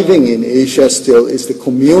thriving in Asia still is the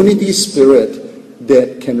community spirit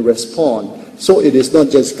that can respond. So it is not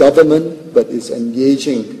just government, but it's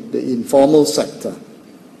engaging the informal sector.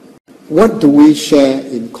 What do we share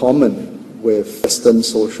in common with Western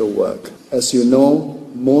social work? As you know,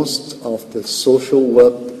 most of the social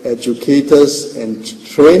work educators and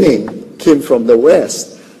training came from the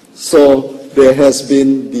West. So there has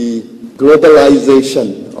been the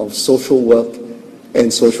globalization of social work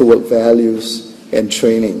and social work values and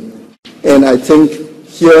training. And I think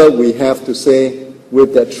here we have to say,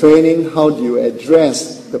 with that training, how do you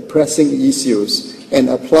address the pressing issues and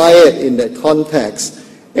apply it in that context?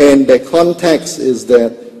 And the context is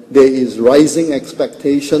that there is rising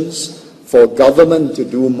expectations for government to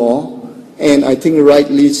do more, and I think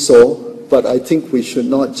rightly so, but I think we should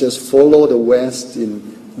not just follow the West in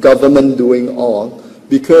government doing all,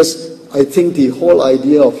 because I think the whole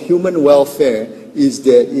idea of human welfare is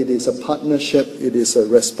that it is a partnership, it is a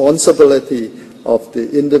responsibility of the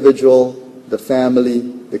individual, the family,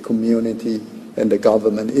 the community, and the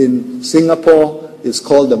government. In Singapore, it's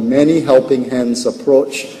called the many helping hands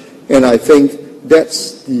approach, and I think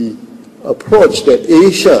that's the approach that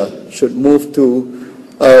Asia should move to,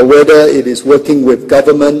 whether it is working with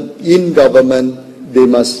government, in government, they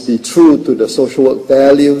must be true to the social work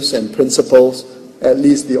values and principles, at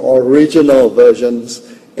least the original versions,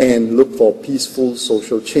 and look for peaceful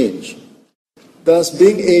social change. Does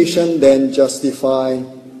being Asian then justify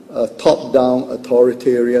a top-down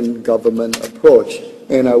authoritarian government approach?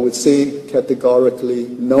 And I would say categorically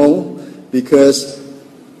no, because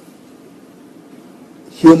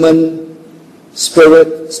human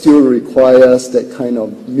spirit still requires that kind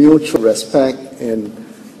of mutual respect and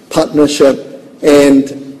partnership.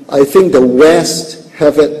 And I think the West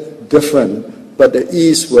have it different, but the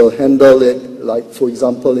East will handle it, like, for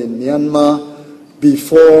example, in Myanmar,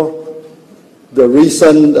 before the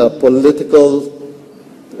recent political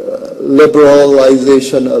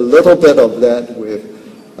liberalization, a little bit of that with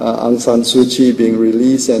Aung San Suu Kyi being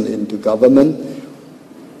released and into government.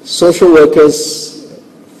 Social workers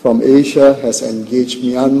from Asia has engaged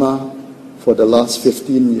Myanmar for the last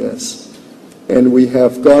 15 years. And we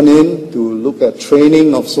have gone in to look at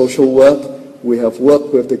training of social work. We have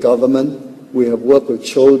worked with the government. We have worked with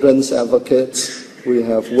children's advocates. We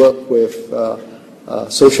have worked with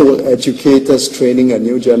social work educators training a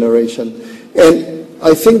new generation. And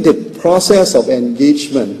I think the process of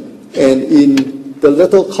engagement, and in the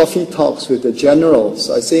little coffee talks with the generals,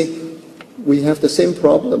 I say we have the same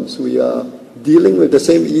problems. We are dealing with the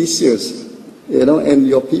same issues, and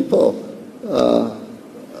your people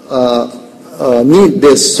need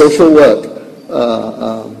this social work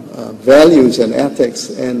values and ethics.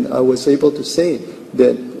 And I was able to say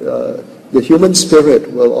that the human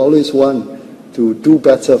spirit will always want to do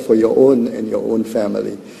better for your own and your own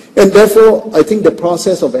family. And therefore, I think the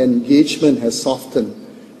process of engagement has softened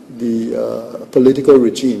the political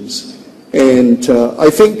regimes. And I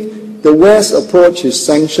think the West approach is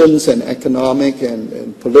sanctions and economic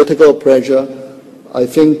and political pressure. I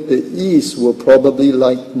think the East will probably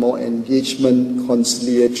like more engagement,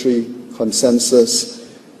 conciliatory, consensus.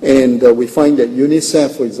 And we find that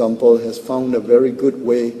UNICEF, for example, has found a very good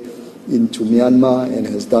way into Myanmar and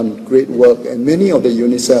has done great work. And many of the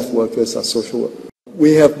UNICEF workers are social workers.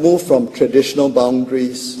 We have moved from traditional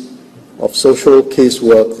boundaries of social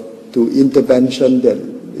casework to intervention that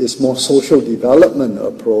is more social development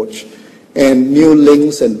approach and new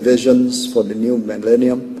links and visions for the new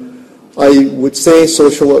millennium. I would say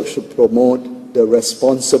social work should promote the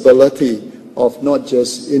responsibility of not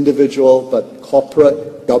just individual but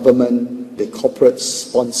corporate government, the corporate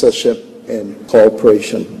sponsorship and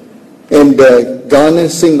cooperation, and the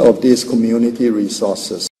garnering of these community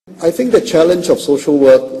resources. I think the challenge of social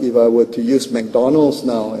work, if I were to use McDonald's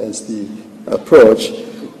now as the approach,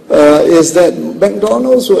 is that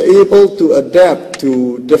McDonald's were able to adapt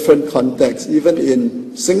to different contexts. Even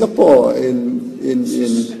in Singapore, in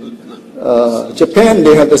Japan,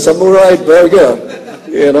 they have the samurai burger,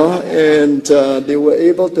 and they were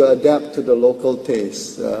able to adapt to the local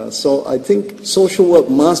taste. So I think social work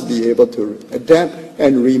must be able to adapt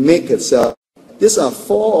and remake itself. These are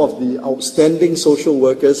 4 of the outstanding social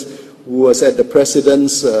workers who was at the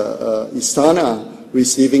President's Istana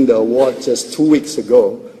receiving the award just 2 weeks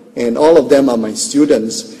ago. And all of them are my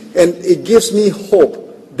students. And it gives me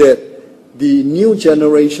hope that the new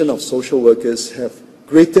generation of social workers have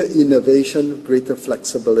greater innovation, greater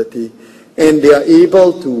flexibility, and they are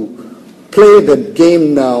able to play the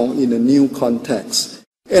game now in a new context.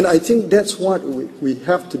 And I think that's what we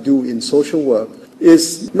have to do in social work,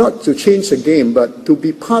 is not to change the game, but to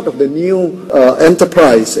be part of the new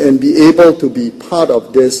enterprise and be able to be part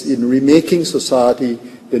of this in remaking society,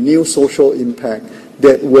 the new social impact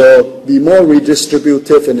that will be more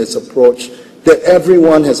redistributive in its approach, that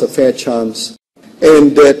everyone has a fair chance,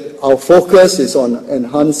 and that our focus is on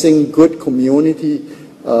enhancing good community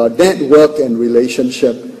network and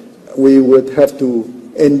relationship. We would have to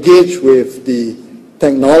engage with the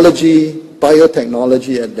technology,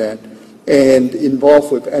 biotechnology at that, and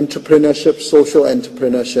involved with entrepreneurship, social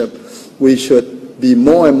entrepreneurship. We should be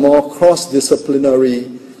more and more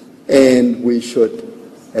cross-disciplinary, and we should,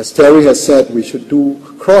 as Terry has said, we should do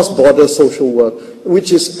cross-border social work,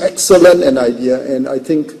 which is excellent an idea, and I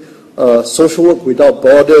think social work without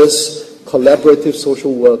borders, collaborative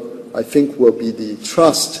social work, I think will be the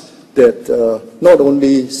trust that not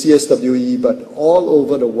only CSWE but all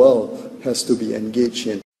over the world has to be engaged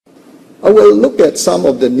in. I will look at some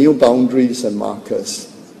of the new boundaries and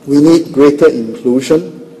markers. We need greater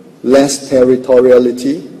inclusion, less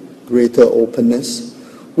territoriality, greater openness.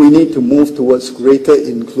 We need to move towards greater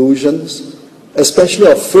inclusions,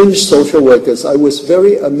 especially of fringe social workers. I was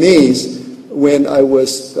very amazed when I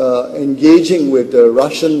was engaging with the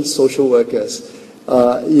Russian social workers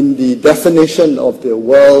in the definition of the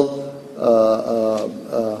world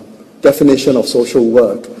definition of social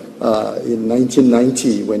work in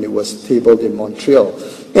 1990 when it was tabled in Montreal.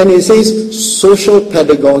 And it says social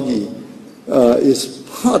pedagogy is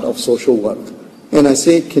part of social work. And I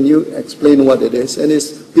say, can you explain what it is? And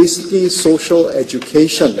it's basically social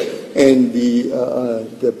education and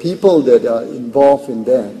the people that are involved in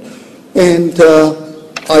that. And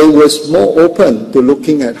I was more open to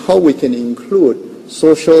looking at how we can include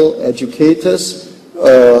social educators,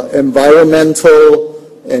 environmental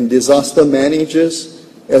and disaster managers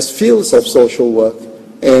as fields of social work.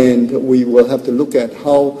 And we will have to look at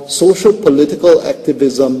how social political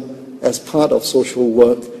activism as part of social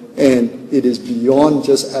work, and it is beyond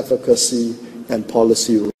just advocacy and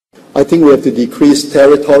policy. I think we have to decrease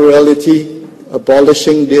territoriality,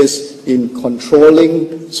 abolishing this in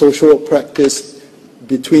controlling social practice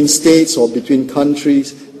between states or between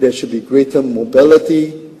countries. There should be greater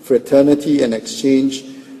mobility, fraternity and exchange,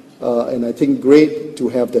 and I think great to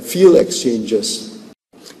have the field exchanges.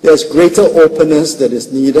 There's greater openness that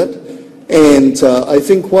is needed, and I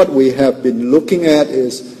think what we have been looking at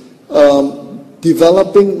is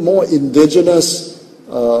developing more indigenous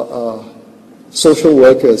social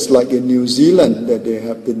workers, like in New Zealand that they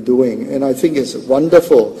have been doing. And I think it's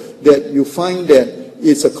wonderful that you find that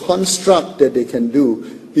it's a construct that they can do,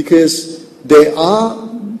 because there are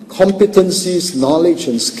competencies, knowledge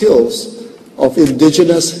and skills of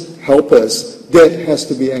indigenous helpers that has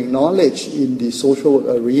to be acknowledged in the social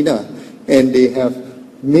arena, and they have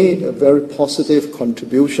made a very positive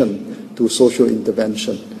contribution to social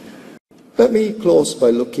intervention. Let me close by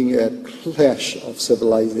looking at clash of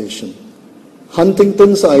civilization.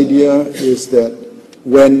 Huntington's idea is that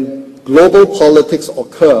when global politics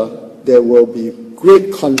occur, there will be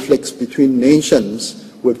great conflicts between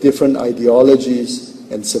nations with different ideologies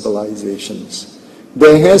and civilizations.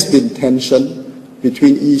 There has been tension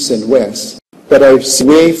between East and West, but I see a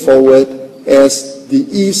way forward as the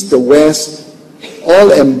East, the West,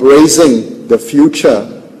 all embracing the future,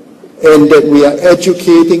 and that we are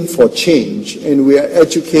educating for change, and we are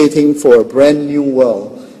educating for a brand new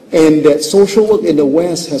world, and that social work in the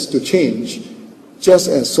West has to change, just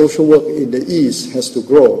as social work in the East has to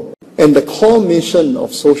grow. And the core mission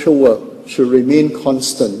of social work should remain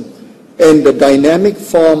constant, and the dynamic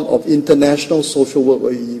form of international social work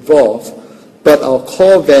will evolve, but our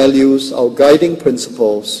core values, our guiding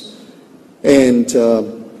principles, and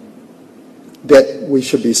that we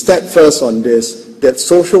should be steadfast on this, that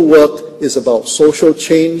social work is about social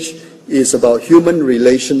change, is about human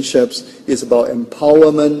relationships, is about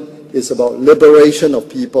empowerment, is about liberation of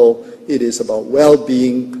people, it is about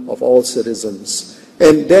well-being of all citizens.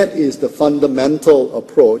 And that is the fundamental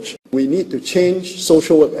approach. We need to change.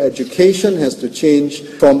 Social work education has to change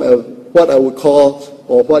from what I would call,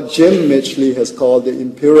 or what Jim Mitchley has called, the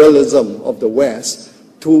imperialism of the West,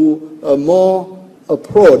 to a more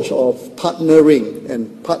approach of partnering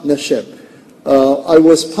and partnership. I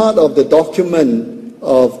was part of the document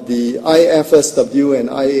of the IFSW and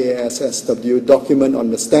IASSW document on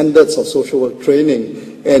the standards of social work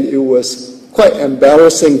training, and it was quite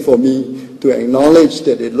embarrassing for me to acknowledge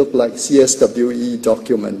that it looked like CSWE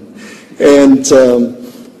document. And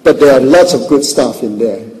But there are lots of good stuff in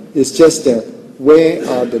there. It's just that where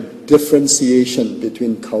are the differentiation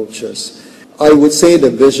between cultures? I would say the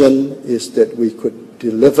vision is that we could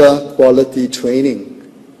deliver quality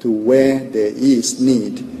training to where there is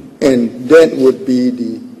need. And that would be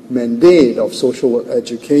the mandate of social work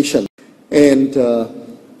education. And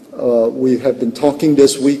we have been talking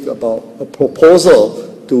this week about a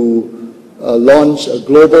proposal to launch a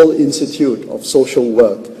global institute of social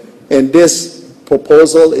work. And this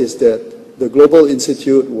proposal is that the Global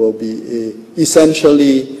Institute will be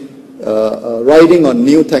essentially riding on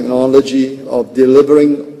new technology of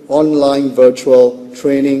delivering online virtual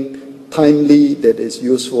training, timely, that is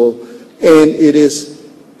useful. And it is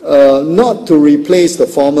not to replace the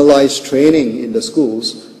formalized training in the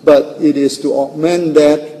schools, but it is to augment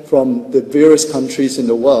that from the various countries in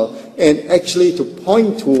the world and actually to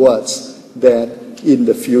point towards that in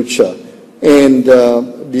the future. And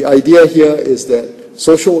the idea here is that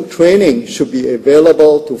social training should be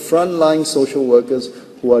available to frontline social workers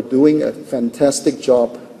who are doing a fantastic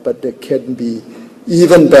job, but they can be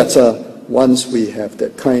even better once we have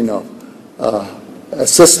that kind of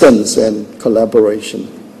assistance and collaboration.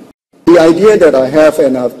 The idea that I have,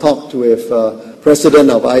 and I've talked with President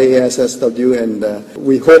of IASSW, and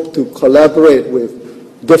we hope to collaborate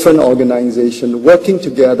with different organizations working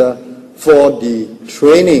together for the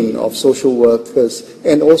training of social workers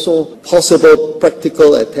and also possible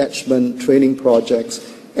practical attachment training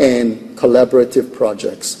projects and collaborative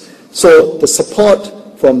projects. So the support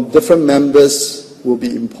from different members will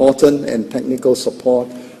be important and technical support,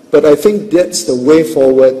 but I think that's the way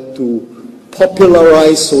forward to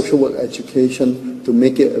popularize social work education, to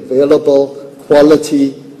make it available,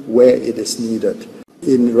 quality where it is needed.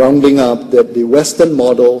 In rounding up, that the Western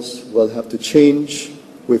models will have to change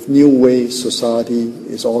with new ways society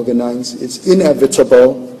is organized. It's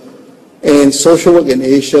inevitable, and social work in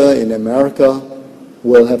Asia, in America,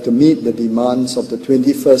 will have to meet the demands of the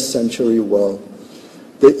 21st century world.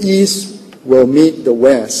 The East will meet the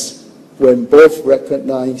West when both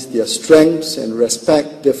recognize their strengths and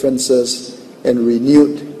respect differences and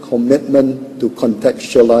renewed commitment to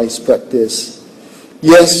contextualize practice.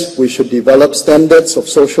 Yes, we should develop standards of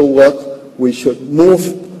social work. We should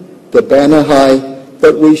move the banner high,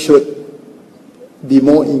 but we should be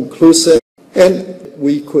more inclusive, and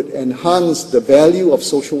we could enhance the value of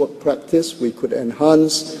social work practice. We could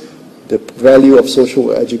enhance the value of social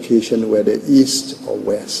work education, whether East or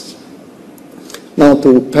West. Now,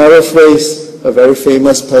 to paraphrase a very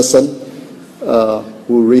famous person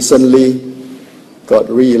who recently got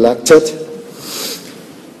re-elected,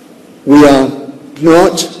 we are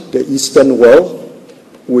not the Eastern world,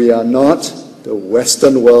 we are not the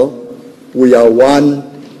Western world, we are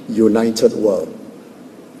one united world.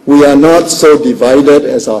 We are not so divided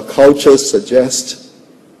as our cultures suggest.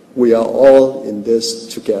 We are all in this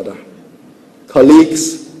together.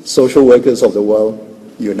 Colleagues, social workers of the world,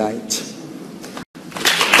 unite.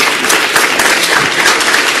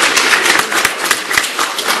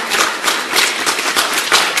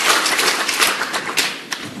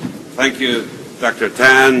 Thank you, Dr.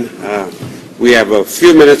 Tan. We have a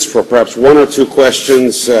few minutes for perhaps one or two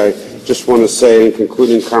questions. I just want to say in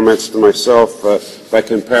concluding comments to myself, if I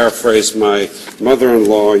can paraphrase my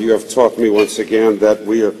mother-in-law, you have taught me once again that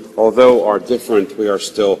we are, although are different, we are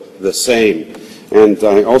still the same. And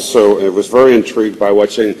I also was very intrigued by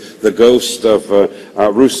watching the ghost of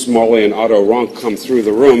Ruth Smalley and Otto Ronk come through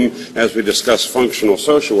the room as we discuss functional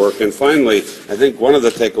social work. And finally, I think one of the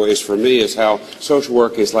takeaways for me is how social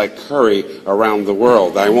work is like curry around the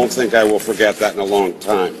world. I won't think I will forget that in a long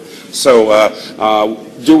time. So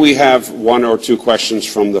do we have one or two questions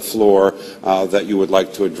from the floor that you would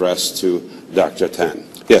like to address to Dr. Tan?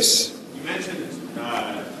 Yes. You mentioned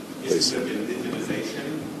issues of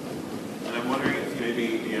indigenization, and I'm wondering if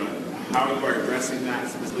maybe, how you are addressing that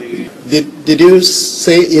specifically. Did you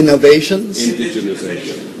say innovations?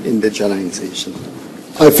 Indigenization. Indigenization.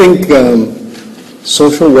 I think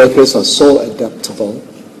social workers are so adaptable.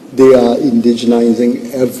 They are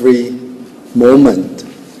indigenizing every moment.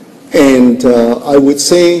 And I would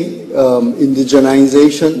say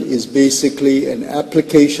indigenization is basically an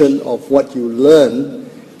application of what you learn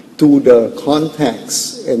to the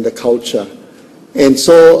context and the culture. And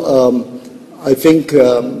so I think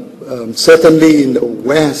certainly in the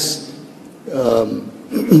West,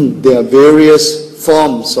 there are various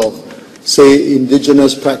forms of, say,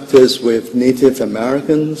 indigenous practice with Native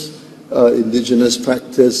Americans, indigenous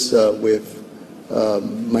practice with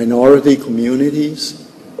minority communities.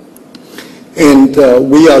 And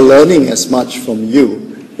we are learning as much from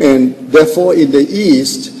you. And therefore, in the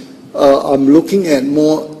East, I'm looking at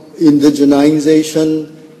more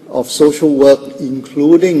indigenization of social work,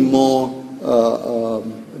 including more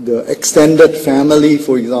the extended family,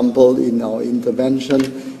 for example, in our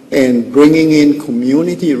intervention, and bringing in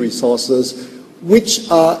community resources, which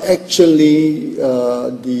are actually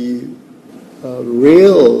the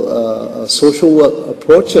real social work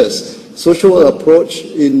approaches. Social work approach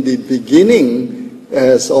in the beginning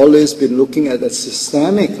has always been looking at a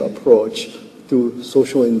systemic approach to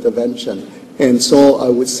social intervention. And so I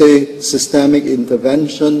would say systemic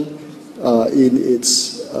intervention in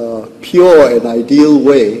its pure and ideal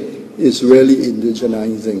way is really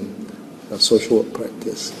indigenizing social work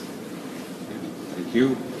practice. Thank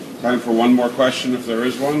you. Time for one more question if there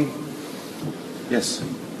is one. Yes.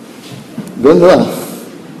 Vimla,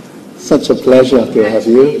 such a pleasure to have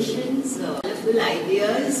you. Congratulations, wonderful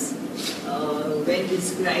ideas when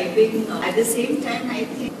describing. At the same time, I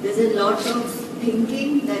think there's a lot of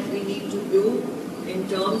thinking that we need to do in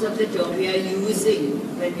terms of the term we are using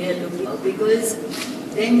when we are looking, because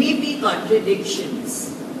there may be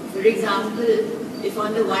contradictions. For example, if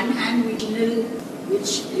on the one hand regional,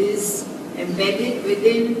 which is embedded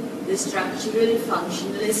within the structural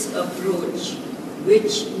functionalist approach,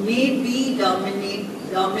 which may be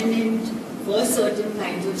dominant for certain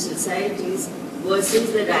kinds of societies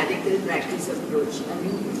versus the radical practice approach. I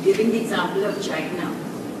mean, giving the example of China,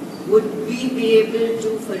 would we be able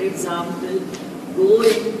to, for example, go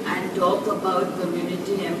in and talk about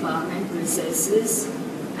community empowerment processes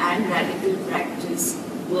and radical practice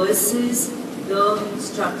versus the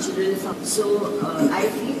structural? So I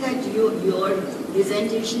feel that your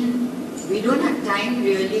presentation, we don't have time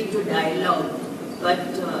really to dialogue, but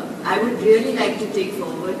I would really like to take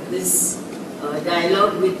forward this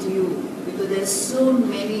dialogue with you, because there's so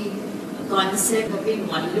many concepts have been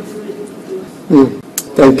wonderful to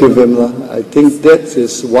Thank you, Vimla. I think that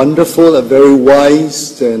is wonderful, a very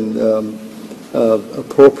wise and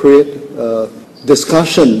appropriate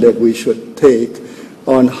discussion that we should take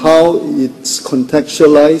on how it's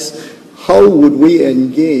contextualized. How would we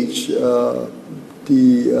engage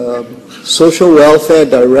the social welfare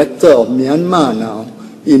director of Myanmar now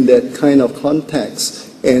in that kind of context,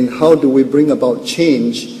 and how do we bring about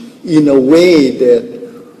change in a way that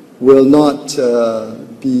will not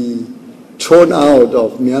be thrown out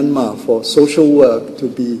of Myanmar for social work to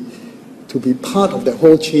be part of the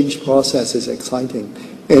whole change process is exciting.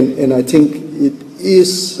 And I think it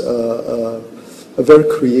is a very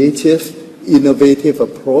creative, innovative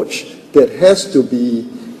approach that has to be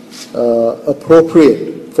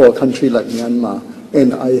appropriate for a country like Myanmar.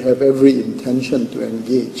 And I have every intention to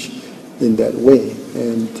engage in that way,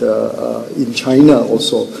 and in China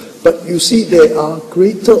also. But you see, there are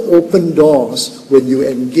greater open doors when you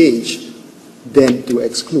engage than to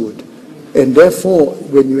exclude. And therefore,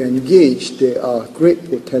 when you engage, there are great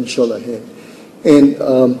potential ahead. And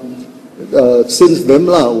since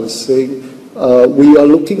Vimla was saying, we are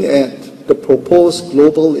looking at the proposed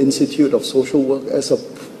Global Institute of Social Work as a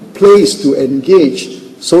place to engage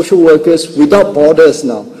social workers without borders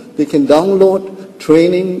now. They can download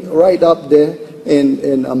training right up there,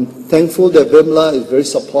 and I'm thankful that Vimla is very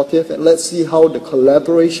supportive, and let's see how the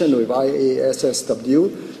collaboration with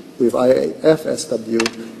IASSW, with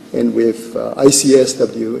IFSW, and with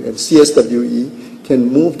ICSW and CSWE can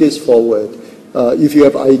move this forward. If you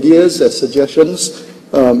have ideas and suggestions,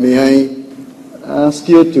 may I ask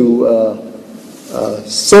you to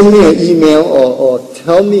send me an email or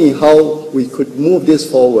tell me how we could move this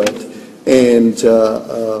forward, and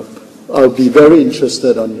I'll be very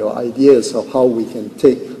interested on your ideas of how we can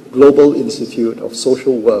take Global Institute of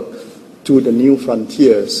Social Work to the new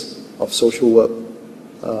frontiers of social work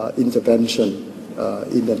intervention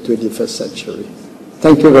in the 21st century.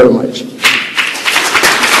 Thank you very much.